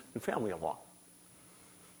friends and family along.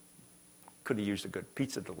 Could have used a good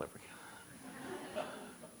pizza delivery.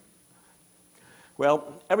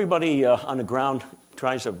 Well, everybody on the ground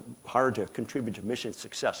tries hard to contribute to mission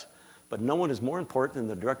success, but no one is more important than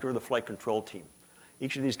the director of the flight control team.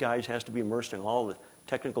 Each of these guys has to be immersed in all the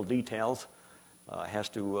technical details, has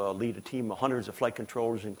to lead a team of hundreds of flight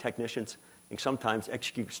controllers and technicians, and sometimes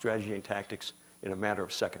execute strategy and tactics in a matter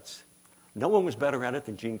of seconds. No one was better at it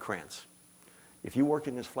than Gene Kranz. If you worked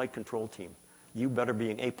in this flight control team, you better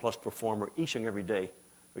be an A-plus performer each and every day,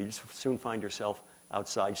 or you just soon find yourself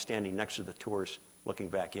outside standing next to the tours looking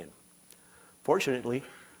back in. Fortunately,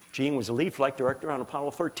 Gene was the lead flight director on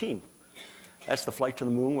Apollo 13. That's the flight to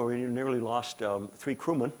the moon where we nearly lost 3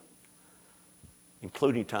 crewmen,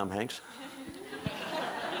 including Tom Hanks.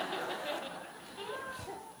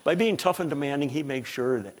 By being tough and demanding, he made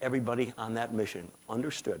sure that everybody on that mission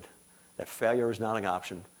understood that failure is not an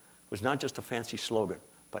option, was not just a fancy slogan,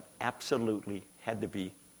 but absolutely had to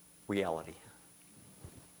be reality.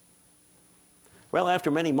 Well, after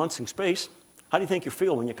many months in space, how do you think you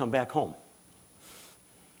feel when you come back home?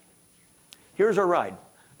 Here's our ride.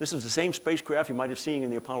 This is the same spacecraft you might have seen in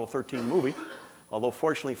the Apollo 13 movie, although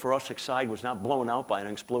fortunately for us, its side was not blown out by an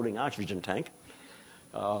exploding oxygen tank.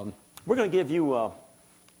 We're going to give you a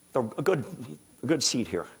good seat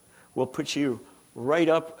here. We'll put you right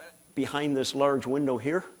up behind this large window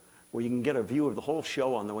here where you can get a view of the whole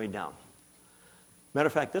show on the way down. Matter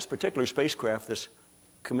of fact, this particular spacecraft, this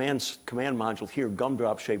command module here,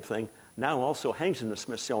 gumdrop-shaped thing, now also hangs in the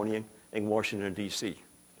Smithsonian in Washington, D.C.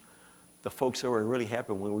 The folks there were really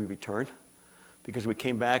happy when we returned because we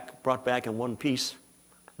came back, brought back in one piece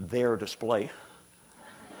their display.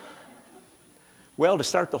 Well, to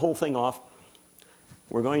start the whole thing off,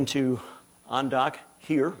 we're going to undock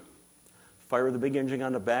here, fire the big engine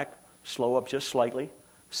on the back, slow up just slightly,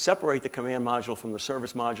 separate the command module from the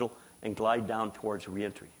service module, and glide down towards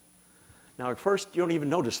reentry. Now, at first, you don't even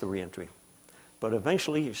notice the reentry, but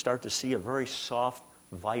eventually you start to see a very soft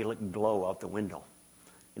violet glow out the window.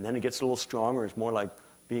 And then it gets a little stronger. It's more like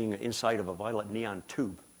being inside of a violet neon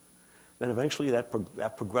tube. Then eventually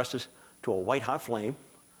that progresses to a white-hot flame.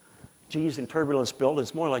 G's in turbulence build.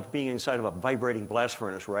 It's more like being inside of a vibrating blast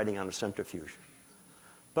furnace riding on a centrifuge.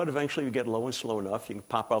 But eventually you get low and slow enough. You can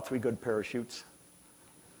pop out 3 good parachutes.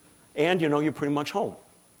 And you know you're pretty much home.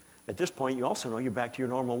 At this point, you also know you're back to your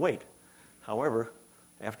normal weight. However,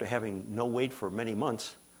 after having no weight for many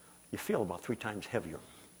months, you feel about 3 times heavier.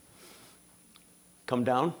 Come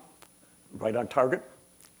down, right on target,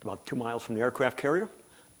 about 2 miles from the aircraft carrier.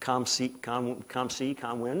 Calm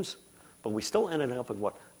winds, but we still ended up in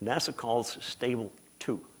what NASA calls stable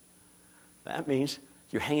 2. That means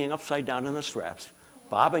you're hanging upside down in the straps,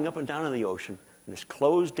 bobbing up and down in the ocean in this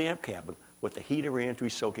closed, damp cabin with the heat of reentry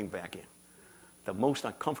soaking back in. The most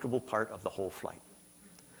uncomfortable part of the whole flight.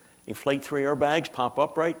 Inflate 3 airbags, pop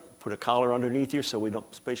upright, put a collar underneath you so the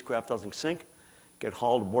spacecraft doesn't sink, get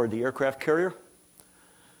hauled aboard the aircraft carrier.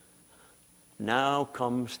 Now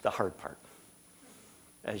comes the hard part.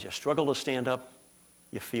 As you struggle to stand up,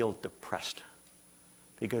 you feel depressed.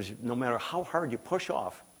 Because no matter how hard you push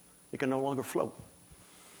off, you can no longer float.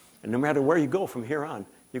 And no matter where you go from here on,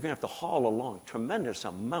 you're going to have to haul along tremendous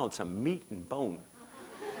amounts of meat and bone.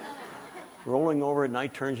 Rolling over at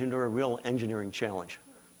night turns into a real engineering challenge.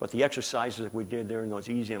 But the exercises that we did there in those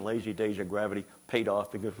easy and lazy days of gravity paid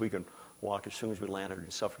off because we could walk as soon as we landed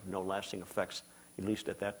and suffered no lasting effects, at least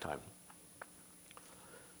at that time.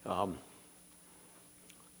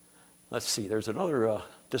 Let's see, there's another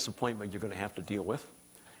disappointment you're going to have to deal with.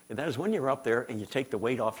 And that is when you're up there and you take the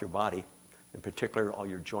weight off your body, in particular all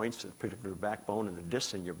your joints, in particular backbone and the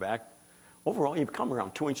discs in your back, overall you become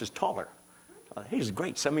around 2 inches taller. Hey, this is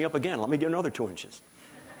great, send me up again, let me get another 2 inches.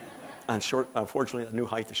 And unfortunately, the new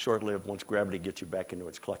height is short-lived once gravity gets you back into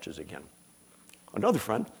its clutches again. Another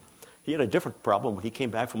friend, he had a different problem when he came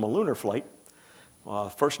back from a lunar flight.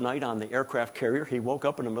 First night on the aircraft carrier, he woke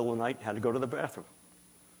up in the middle of the night and had to go to the bathroom.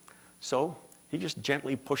 So he just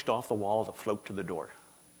gently pushed off the wall to float to the door.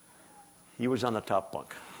 He was on the top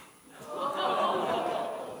bunk.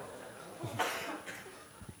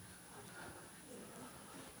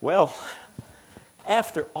 Well,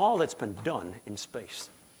 after all that's been done in space,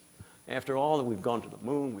 after all that we've gone to the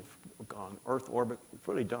moon, we've gone Earth orbit, we've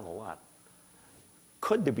really done a lot.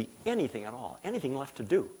 Could there be anything at all, anything left to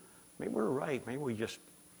do? Maybe we're right. Maybe we just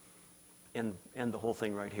end the whole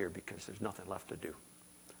thing right here because there's nothing left to do.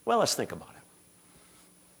 Well, let's think about it.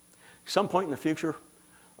 Some point in the future,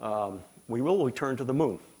 we will return to the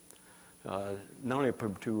moon. Not only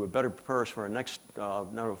to better prepare us for our next,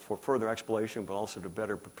 not only for further exploration, but also to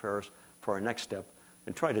better prepare us for our next step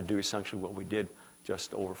and try to do essentially what we did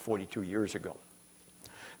just over 42 years ago.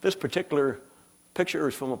 This particular picture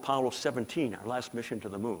is from Apollo 17, our last mission to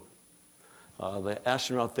the moon. The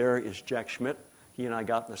astronaut there is Jack Schmitt. He and I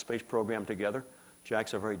got in the space program together.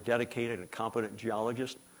 Jack's a very dedicated and competent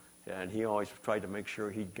geologist, and he always tried to make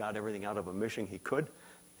sure he got everything out of a mission he could.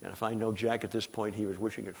 And if I know Jack at this point, he was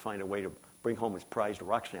wishing he'd find a way to bring home his prized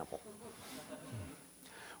rock sample.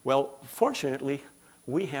 Well, fortunately,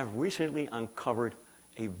 we have recently uncovered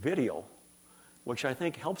a video which I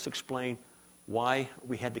think helps explain why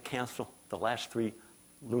we had to cancel the last 3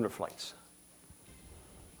 lunar flights.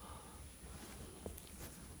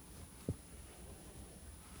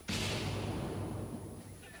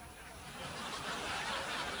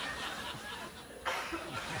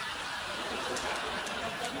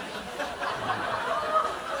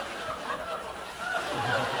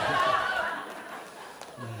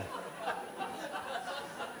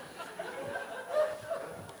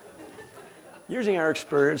 Using our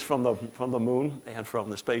experience from the moon and from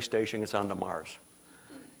the space station, it's on to Mars.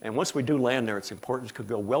 And once we do land there, its importance could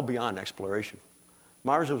go well beyond exploration.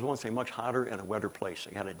 Mars was once a much hotter and a wetter place.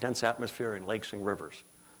 It had a dense atmosphere and lakes and rivers.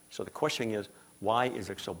 So the question is, why is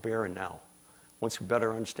it so barren now? Once we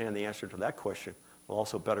better understand the answer to that question, we'll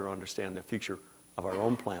also better understand the future of our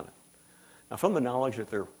own planet. Now, from the knowledge that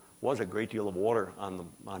there was a great deal of water on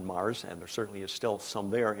Mars, and there certainly is still some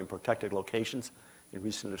there in protected locations, and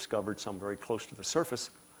recently discovered some very close to the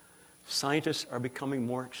surface, scientists are becoming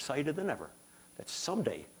more excited than ever that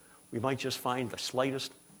someday we might just find the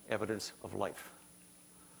slightest evidence of life.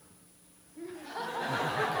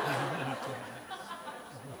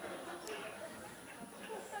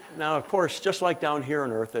 Now, of course, just like down here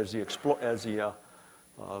on Earth, as the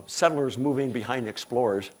settlers moving behind the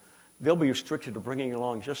explorers, they'll be restricted to bringing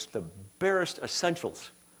along just the barest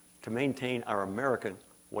essentials to maintain our American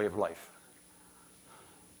way of life.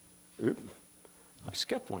 Oop, I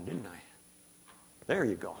skipped one, didn't I? There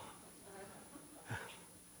you go.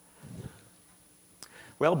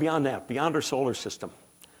 Well, beyond that, beyond our solar system,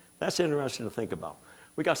 that's interesting to think about.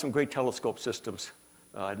 We got some great telescope systems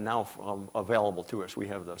now available to us. We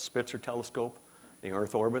have the Spitzer telescope, the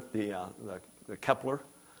Earth orbit, the Kepler,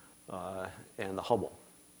 and the Hubble.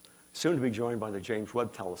 Soon to be joined by the James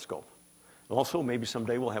Webb telescope. Also, maybe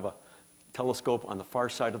someday we'll have a telescope on the far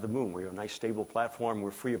side of the moon. We have a nice stable platform.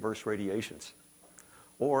 We're free of Earth's radiations.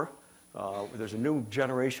 Or there's a new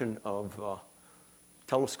generation of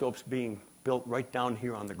telescopes being built right down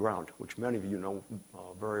here on the ground, which many of you know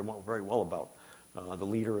very well about. The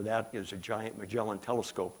leader of that is a giant Magellan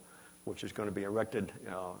telescope, which is going to be erected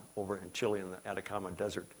over in Chile in the Atacama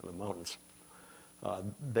Desert in the mountains.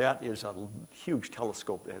 That is a huge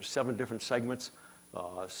telescope. It has 7 different segments,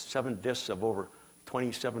 7 discs of over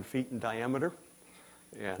 27 feet in diameter,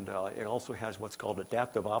 and it also has what's called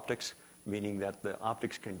adaptive optics, meaning that the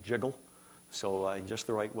optics can jiggle so in just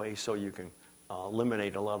the right way so you can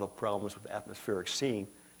eliminate a lot of problems with atmospheric seeing,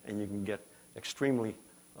 and you can get extremely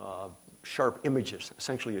sharp images,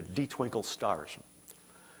 essentially a detwinkle stars.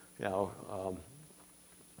 Now,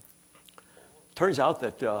 turns out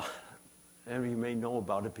that, and you may know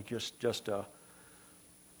about it because just a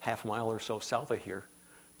half mile or so south of here,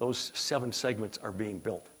 those 7 segments are being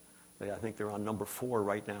built. I think they're on number 4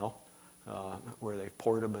 right now, where they've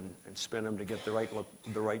poured them and spin them to get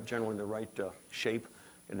generally the right shape,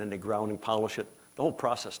 and then they ground and polish it. The whole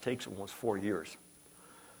process takes almost 4 years.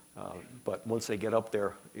 But once they get up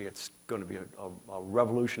there, it's going to be a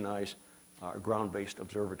revolutionize ground-based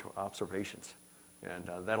observations. And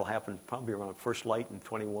that'll happen probably around first light in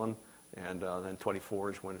 21, and then 24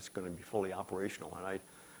 is when it's going to be fully operational. And I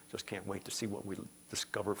just can't wait to see what we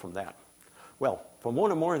discover from that. Well, from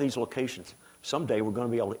one or more of these locations, someday we're going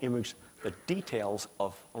to be able to image the details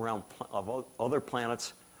of other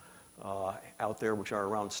planets out there which are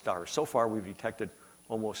around stars. So far, we've detected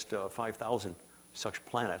almost 5,000 such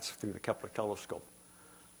planets through the Kepler telescope.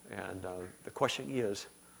 And the question is,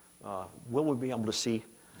 will we be able to see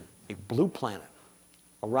a blue planet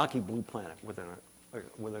a rocky blue planet with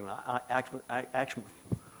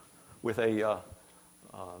a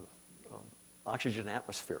oxygen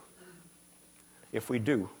atmosphere. If we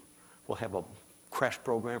do, we'll have a crash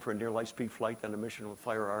program for a near light speed flight, then a mission will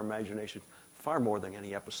fire our imagination far more than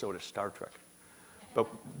any episode of Star Trek.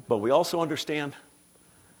 But we also understand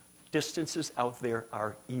distances out there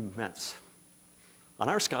are immense. On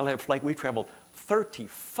our Skylab flight, we traveled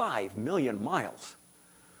 35 million miles.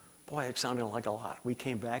 Boy, it sounded like a lot. We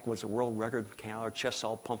came back, was a world record, our chests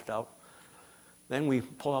all pumped out. Then we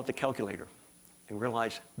pull out the calculator and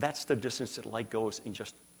realize that's the distance that light goes in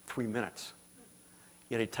just 3 minutes.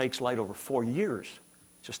 Yet it takes light over 4 years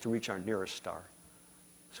just to reach our nearest star.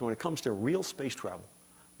 So when it comes to real space travel,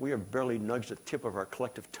 we have barely nudged the tip of our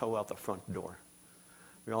collective toe out the front door.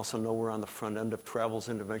 We also know we're on the front end of travels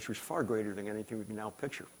and adventures far greater than anything we can now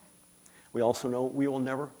picture. We also know we will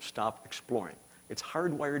never stop exploring. It's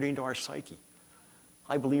hardwired into our psyche.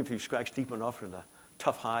 I believe if you scratch deep enough in the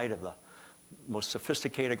tough hide of the most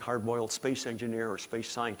sophisticated hard-boiled space engineer or space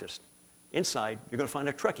scientist, inside you're going to find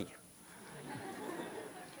a Trekkie.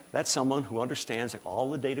 That's someone who understands that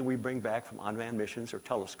all the data we bring back from unmanned missions or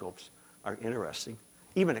telescopes are interesting,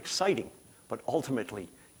 even exciting, but ultimately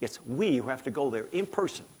it's we who have to go there in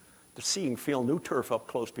person to see and feel new turf up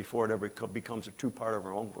close before it ever becomes a true part of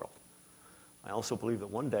our own world. I also believe that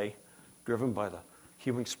one day, driven by the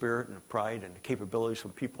human spirit and the pride and the capabilities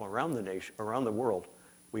from people around the nation, around the world,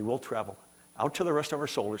 we will travel out to the rest of our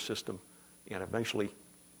solar system and eventually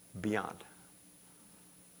beyond.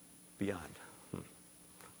 Beyond.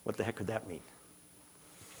 What the heck could that mean?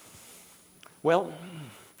 Well,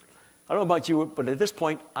 I don't know about you, but at this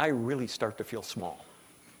point, I really start to feel small.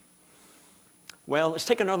 Well, let's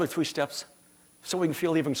take another 3 steps so we can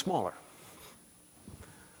feel even smaller.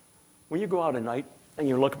 When you go out at night and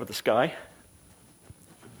you look up at the sky,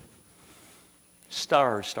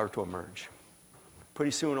 stars start to emerge.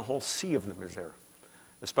 Pretty soon, a whole sea of them is there,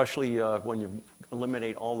 especially when you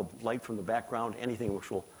eliminate all the light from the background, anything which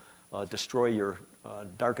will destroy your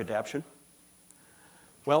dark adaptation.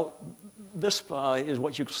 Well, this is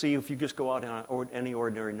what you see if you just go out on any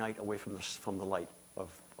ordinary night away from the light of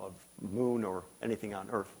moon or anything on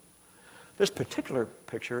Earth. This particular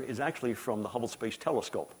picture is actually from the Hubble Space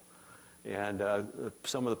Telescope. And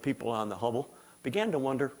some of the people on the Hubble began to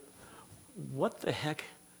wonder, what the heck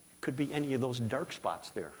could be any of those dark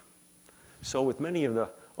spots there? So with many of the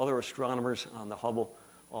other astronomers on the Hubble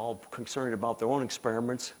all concerned about their own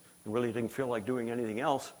experiments and really didn't feel like doing anything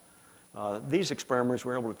else, these experiments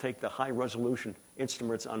were able to take the high-resolution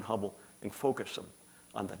instruments on Hubble and focus them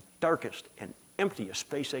on the darkest and emptiest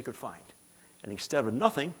space they could find. And instead of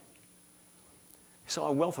nothing, saw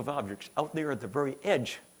a wealth of objects out there at the very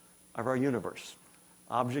edge of our universe.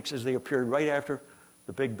 Objects as they appeared right after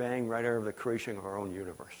the Big Bang, right after the creation of our own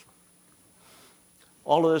universe.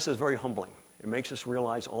 All of this is very humbling. It makes us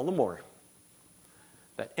realize all the more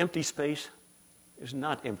that empty space is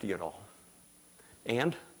not empty at all.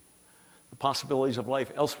 And the possibilities of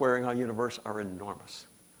life elsewhere in our universe are enormous.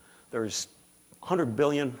 There's 100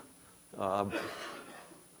 billion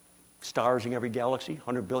stars in every galaxy,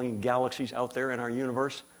 100 billion galaxies out there in our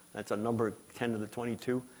universe. That's a number 10 to the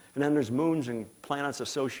 22. And then there's moons and planets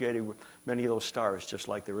associated with many of those stars, just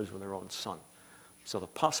like there is with our own sun. So the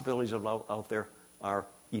possibilities of life out there are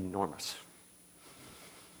enormous.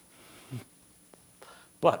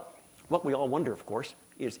 But what we all wonder, of course,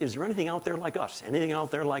 is there anything out there like us? Anything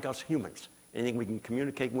out there like us humans? Anything we can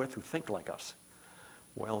communicate with who think like us?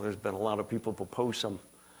 Well, there's been a lot of people propose some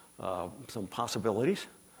possibilities,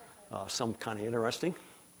 some kind of interesting.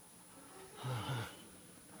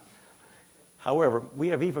 However, we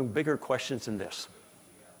have even bigger questions than this.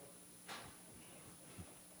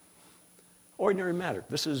 Ordinary matter.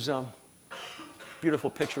 This is a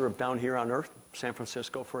beautiful picture of down here on Earth, San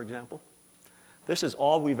Francisco, for example. This is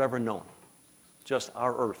all we've ever known, just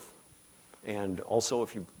our Earth. And also,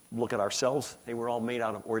 if you look at our cells, they were all made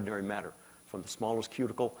out of ordinary matter, from the smallest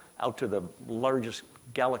cuticle out to the largest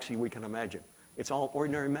galaxy we can imagine. It's all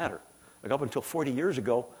ordinary matter. Like up until 40 years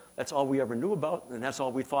ago, that's all we ever knew about, and that's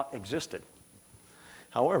all we thought existed.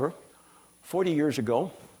 However, 40 years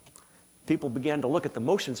ago, people began to look at the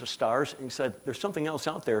motions of stars and said, there's something else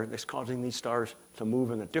out there that's causing these stars to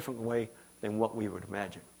move in a different way than what we would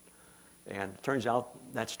imagine. And it turns out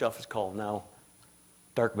that stuff is called now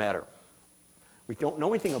dark matter. We don't know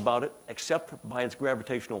anything about it except by its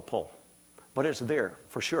gravitational pull. But it's there,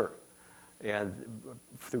 for sure. And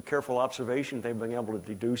through careful observation, they've been able to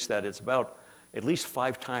deduce that it's about at least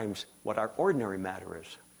 5 times what our ordinary matter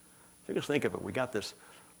is. So just think of it. We got this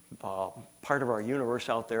part of our universe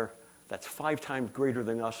out there that's 5 times greater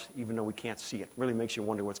than us, even though we can't see it. Really makes you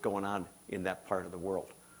wonder what's going on in that part of the world,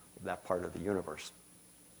 that part of the universe.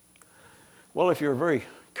 Well, if you're a very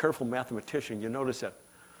careful mathematician, you notice that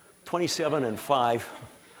 27 and 5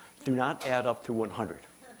 do not add up to 100.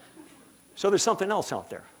 So there's something else out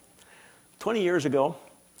there. 20 years ago,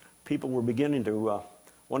 people were beginning to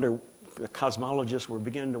wonder, the cosmologists were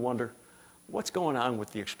beginning to wonder, what's going on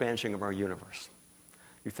with the expansion of our universe?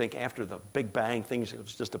 You think after the Big Bang, it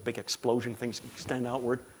was just a big explosion, things extend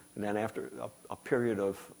outward, and then after a period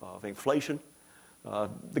of inflation,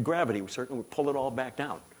 the gravity would certainly pull it all back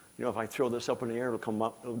down. You know, if I throw this up in the air,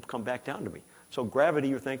 it'll come back down to me. So gravity,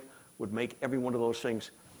 you think, would make every one of those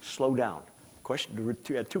things slow down. You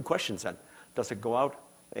had 2 questions then. Does it go out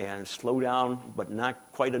and slow down, but not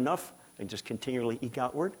quite enough, and just continually eke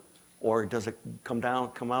outward? Or does it come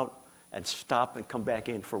out, and stop and come back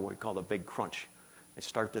in for what we call the big crunch and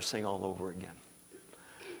start this thing all over again?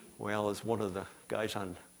 Well, as one of the guys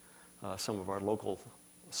on some of our local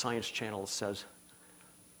science channels says,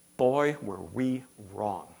 boy, were we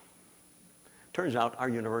wrong. Turns out our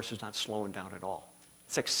universe is not slowing down at all.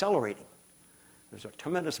 It's accelerating. There's a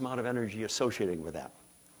tremendous amount of energy associated with that.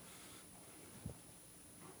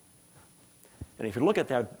 And if you look at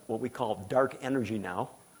that, what we call dark energy now,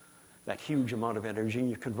 that huge amount of energy, and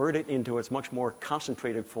you convert it into its much more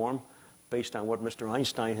concentrated form based on what Mr.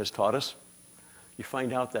 Einstein has taught us, you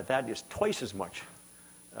find out that that is twice as much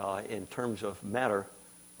in terms of matter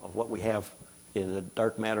of what we have in the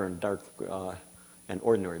dark matter and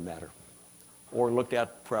ordinary matter. Or looked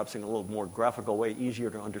at perhaps in a little more graphical way, easier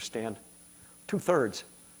to understand, 2/3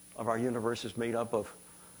 of our universe is made up of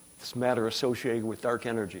this matter associated with dark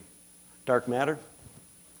energy. Dark matter,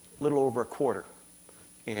 a little over 1/4.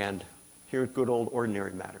 And here's good old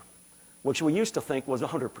ordinary matter, which we used to think was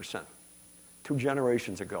 100%, 2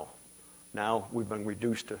 generations ago. Now we've been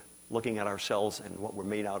reduced to looking at ourselves and what we're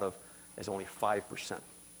made out of as only 5%.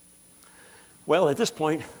 Well, at this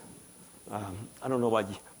point, I don't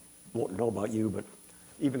know about you, but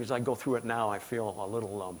even as I go through it now, I feel a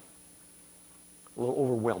little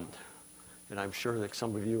overwhelmed. And I'm sure that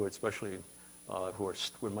some of you, especially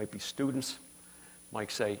who might be students,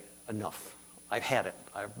 might say, enough. I've had it.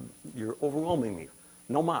 You're overwhelming me.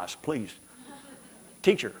 No mas, please.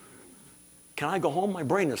 Teacher, can I go home? My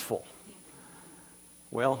brain is full.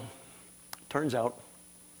 Well, turns out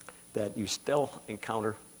that you still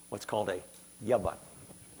encounter what's called a yeah, but.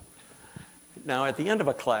 Now, at the end of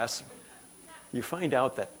a class, you find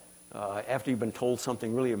out that after you've been told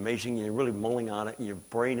something really amazing and you're really mulling on it and your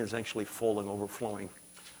brain is actually full and overflowing,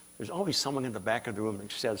 there's always someone in the back of the room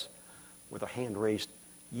that says, with a hand raised,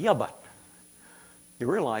 yeah, but.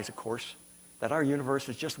 You realize, of course, that our universe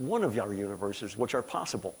is just one of our universes which are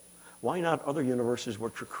possible. Why not other universes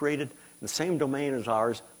which were created in the same domain as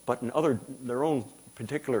ours, but in their own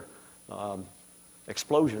particular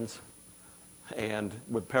explosions, and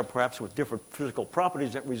perhaps with different physical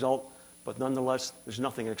properties that result, but nonetheless, there's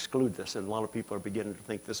nothing to exclude this, and a lot of people are beginning to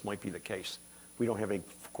think this might be the case. We don't have any,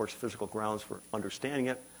 of course, physical grounds for understanding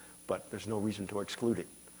it, but there's no reason to exclude it.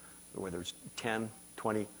 Whether it's 10,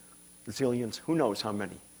 20, zillions, who knows how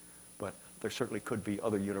many, but there certainly could be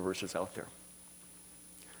other universes out there.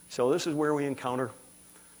 So this is where we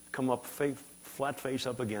come up flat face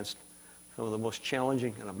up against some of the most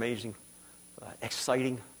challenging and amazing,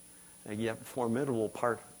 exciting, and yet formidable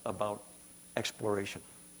part about exploration.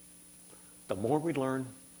 The more we learn,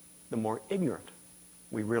 the more ignorant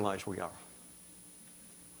we realize we are.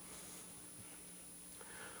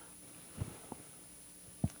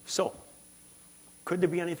 So, could there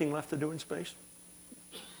be anything left to do in space?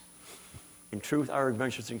 In truth, our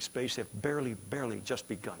adventures in space have barely just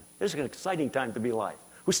begun. This is an exciting time to be alive.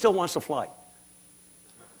 Who still wants to fly?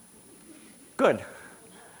 Good.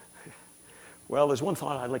 Well, there's one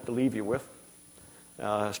thought I'd like to leave you with,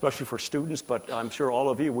 especially for students, but I'm sure all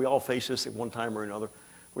of you, we all face this at one time or another.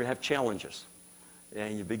 We have challenges.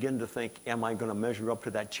 And you begin to think, am I going to measure up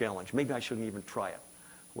to that challenge? Maybe I shouldn't even try it.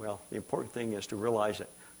 Well, the important thing is to realize that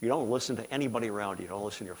you don't listen to anybody around you. You don't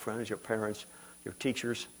listen to your friends, your parents, your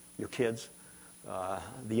teachers, your kids,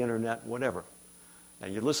 the internet, whatever.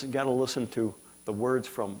 And you got to listen to the words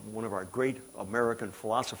from one of our great American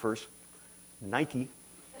philosophers, Nike,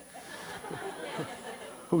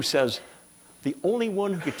 who says, the only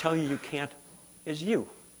one who can tell you you can't is you.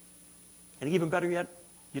 And even better yet,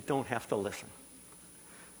 you don't have to listen.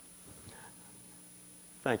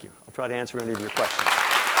 Thank you. I'll try to answer any of your questions.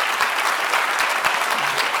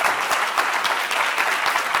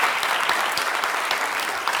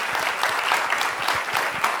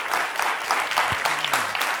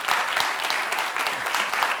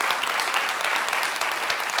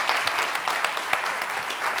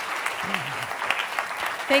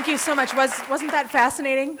 Thank you so much. Wasn't that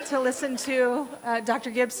fascinating to listen to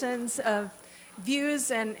Dr. Gibson's views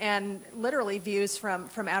and literally views from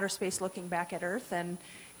outer space looking back at Earth, and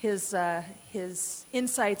his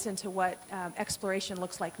insights into what exploration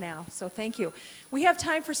looks like now. So thank you. We have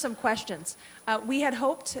time for some questions. We had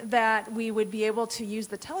hoped that we would be able to use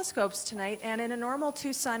the telescopes tonight, and in a normal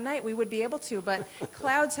Tucson night we would be able to, but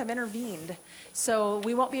clouds have intervened. So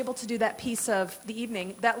we won't be able to do that piece of the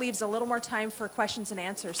evening. That leaves a little more time for questions and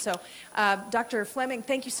answers. So Dr. Fleming,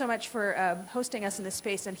 thank you so much for hosting us in this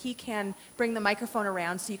space, and he can bring the microphone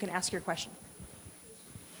around so you can ask your question.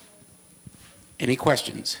 Any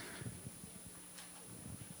questions?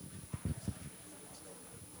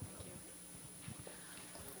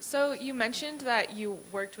 So you mentioned that you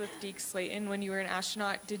worked with Deke Slayton when you were an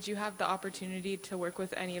astronaut. Did you have the opportunity to work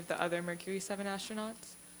with any of the other Mercury 7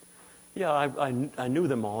 astronauts? Yeah, I knew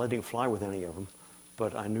them all. I didn't fly with any of them,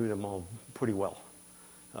 but I knew them all pretty well.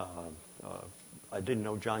 I didn't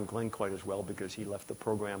know John Glenn quite as well because he left the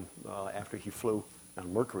program after he flew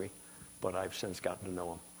on Mercury, but I've since gotten to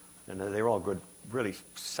know him. And they're all good, really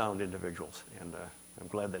sound individuals, and I'm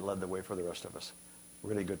glad they led the way for the rest of us.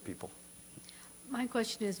 Really good people. My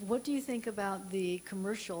question is, what do you think about the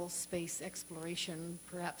commercial space exploration,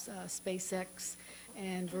 perhaps SpaceX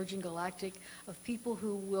and Virgin Galactic, of people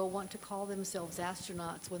who will want to call themselves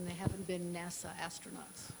astronauts when they haven't been NASA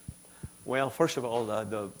astronauts? Well, first of all,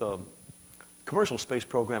 the commercial space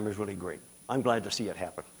program is really great. I'm glad to see it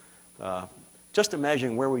happen. Just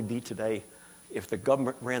imagine where we'd be today if the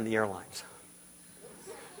government ran the airlines.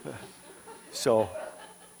 So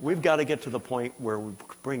we've got to get to the point where we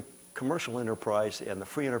bring commercial enterprise and the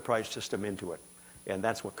free enterprise system into it. And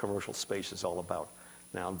that's what commercial space is all about.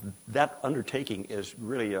 Now, that undertaking is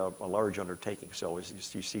really a large undertaking. So as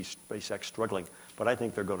you see SpaceX struggling, but I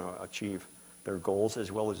think they're going to achieve their goals,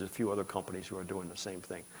 as well as a few other companies who are doing the same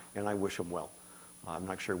thing. And I wish them well. I'm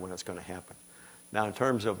not sure when it's going to happen. Now, in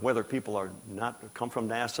terms of whether people are not come from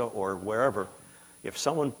NASA or wherever, if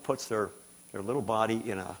someone puts their little body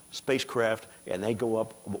in a spacecraft and they go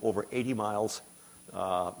up over 80 miles,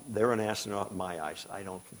 they're an astronaut in my eyes. I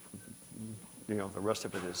don't, the rest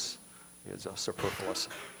of it is superfluous.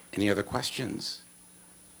 Any other questions?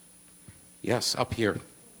 Yes, up here.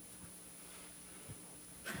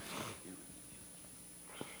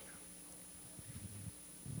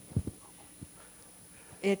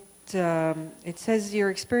 It says your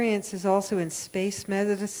experience is also in space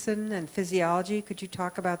medicine and physiology. Could you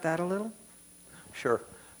talk about that a little? Sure.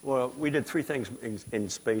 Well, we did three things in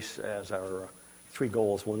space as our three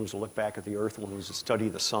goals. One was to look back at the Earth, one was to study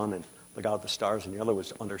the sun and look out at the stars, and the other was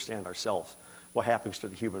to understand ourselves, what happens to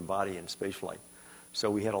the human body in spaceflight. So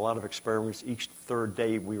we had a lot of experiments. Each third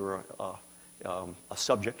day we were a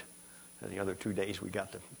subject, and the other 2 days we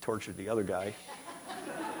got to torture the other guy.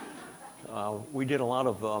 We did a lot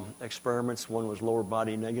of experiments. One was lower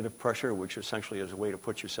body negative pressure, which essentially is a way to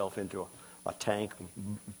put yourself into a tank,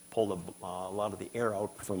 pull a lot of the air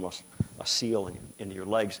out from a seal into your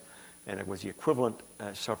legs. And it was the equivalent,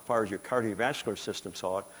 as far as your cardiovascular system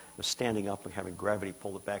saw it, of standing up and having gravity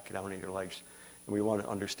pull it back down into your legs. And we wanted to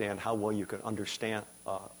understand how well you could understand,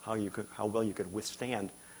 how well you could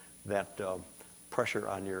withstand that pressure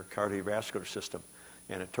on your cardiovascular system.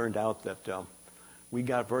 And it turned out that we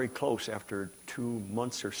got very close. After 2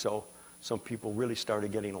 months or so, some people really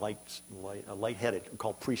started getting lightheaded,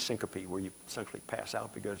 called pre-syncope, where you essentially pass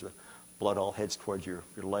out because the blood all heads towards your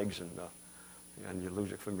legs and you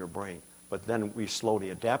lose it from your brain. But then we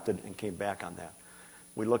slowly adapted and came back on that.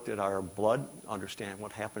 We looked at our blood, understand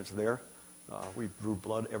what happens there. We drew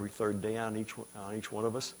blood every third day on each one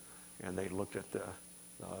of us, and they looked at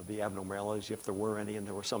the abnormalities, if there were any, and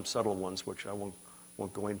there were some subtle ones, which I won't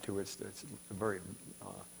go into. It's very,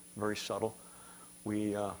 very subtle.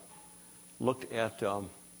 We looked at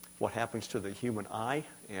what happens to the human eye,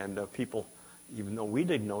 and people, even though we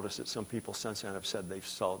didn't notice it, some people since then have said they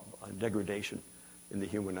saw a degradation in the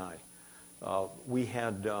human eye. We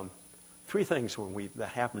had three things that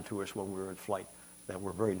happened to us when we were in flight that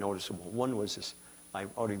were very noticeable. One was this, I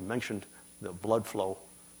already mentioned the blood flow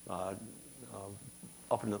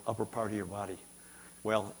up in the upper part of your body.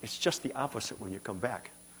 Well, it's just the opposite when you come back,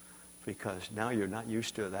 because now you're not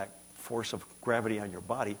used to that force of gravity on your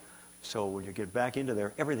body. So when you get back into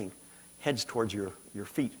there, everything heads towards your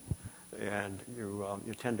feet, and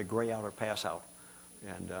you tend to gray out or pass out.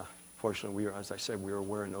 And fortunately, as I said, we were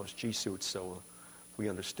wearing those G suits, so we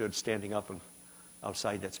understood standing up and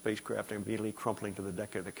outside that spacecraft and immediately crumpling to the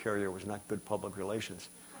deck of the carrier was not good public relations.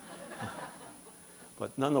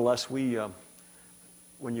 But nonetheless, when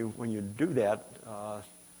you do that,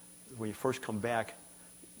 when you first come back,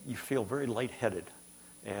 you feel very lightheaded.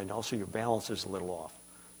 and also your balance is a little off.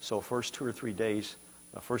 So first 2 or 3 days,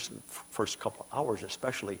 first couple of hours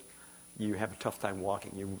especially, you have a tough time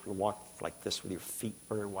walking. You walk like this with your feet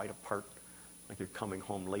very wide apart, like you're coming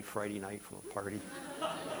home late Friday night from a party.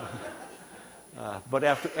 But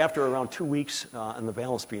after around 2 weeks on the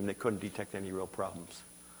balance beam, they couldn't detect any real problems.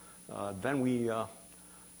 Then we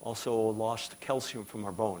also lost calcium from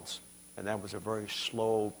our bones, and that was a very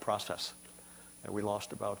slow process. And we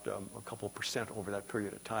lost about a couple % over that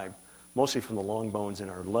period of time, mostly from the long bones in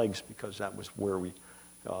our legs, because that was where we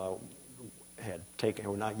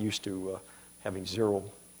we're not used to having zero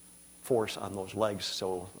force on those legs.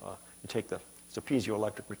 So it's a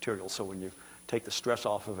piezoelectric material, so when you take the stress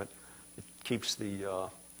off of it, it keeps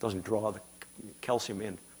doesn't draw the calcium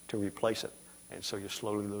in to replace it. And so you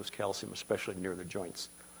slowly lose calcium, especially near the joints.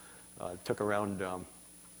 It took around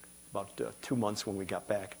about 2 months when we got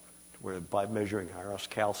back, where by measuring our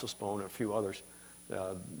calcium bone and a few others,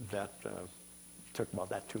 that took about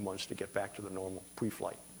that 2 months to get back to the normal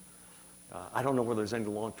pre-flight. I don't know whether there's any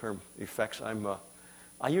long-term effects.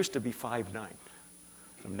 I used to be 5'9".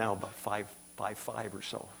 I'm now about 5'5" or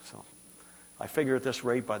so. So I figure at this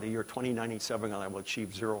rate, by the year 2097, I will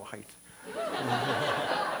achieve zero height. We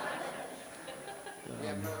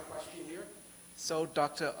have another question here. So,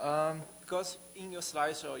 Doctor, because in your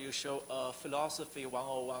slideshow you show a Philosophy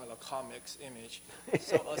 101, the comics image.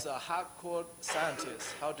 So, as a hardcore scientist,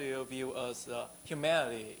 how do you view as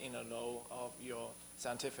humanity in the role of your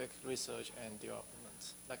scientific research and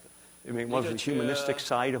development? Like, You mean, was the humanistic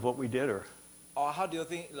side of what we did, or how do you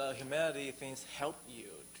think the humanity things help you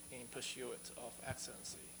in pursuit of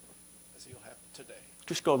excellency as you have today?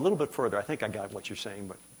 just go a little bit further? I think I got what you're saying,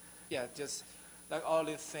 but Yeah, just like all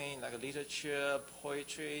these things, like literature,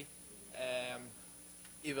 poetry,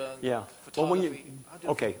 even yeah. photography. Well, when you How do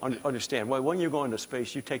you think- understand. Well, when you go into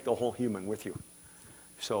space, you take the whole human with you.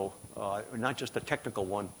 So not just the technical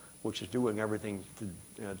one, which is doing everything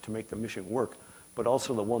to make the mission work, but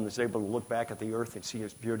also the one that's able to look back at the Earth and see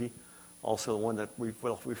its beauty. Also the one that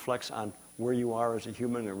reflects on where you are as a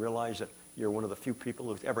human and realize that you're one of the few people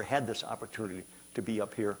who've ever had this opportunity to be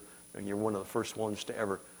up here, and you're one of the first ones to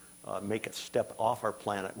ever make a step off our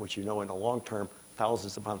planet, which in the long term,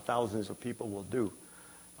 thousands upon thousands of people will do.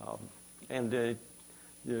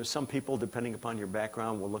 Some people, depending upon your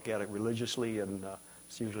background, will look at it religiously, and it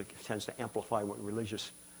usually tends to amplify what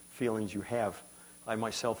religious feelings you have. I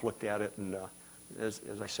myself looked at it, and as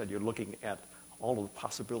I said, you're looking at all of the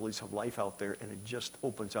possibilities of life out there, and it just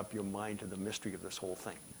opens up your mind to the mystery of this whole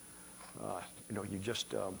thing.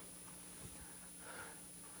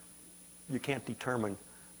 You can't determine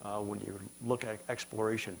when you look at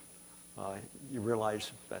exploration. You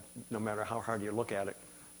realize that no matter how hard you look at it,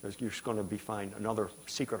 you're just going to find another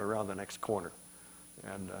secret around the next corner.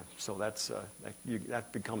 And so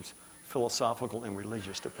that becomes philosophical and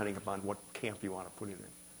religious, depending upon what camp you want to put it in.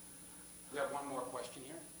 We have one more question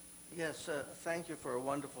here. Yes, thank you for a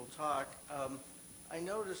wonderful talk. I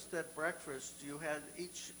noticed at breakfast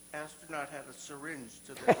each astronaut had a syringe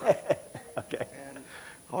to their right. Okay. And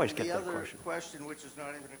Always get the that other question, which is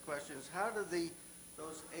not even a question, is how do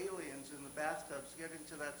those aliens in the bathtubs get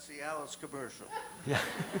into that Cialis commercial? Yeah.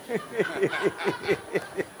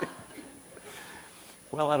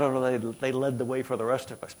 Well, I don't know. They led the way for the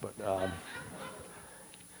rest of us, but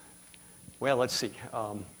well, let's see.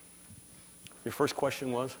 Your first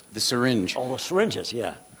question was? The syringe. Oh, the syringes,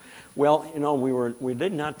 yeah. Well, we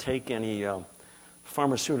did not take any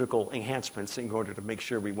pharmaceutical enhancements in order to make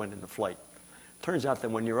sure we went into flight. Turns out that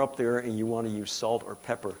when you're up there and you want to use salt or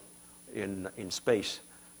pepper in space,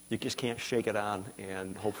 you just can't shake it on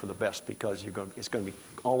and hope for the best, because it's going to be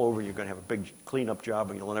all over. You're going to have a big cleanup job,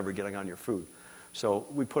 and you'll never get it on your food. So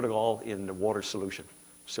we put it all in the water solution.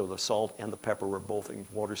 So the salt and the pepper were both in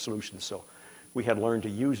water solution. So we had learned to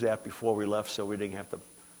use that before we left, so we didn't have to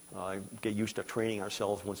get used to training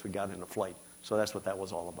ourselves once we got into flight. So that's what that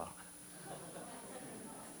was all about.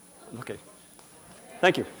 Okay.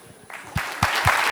 Thank you.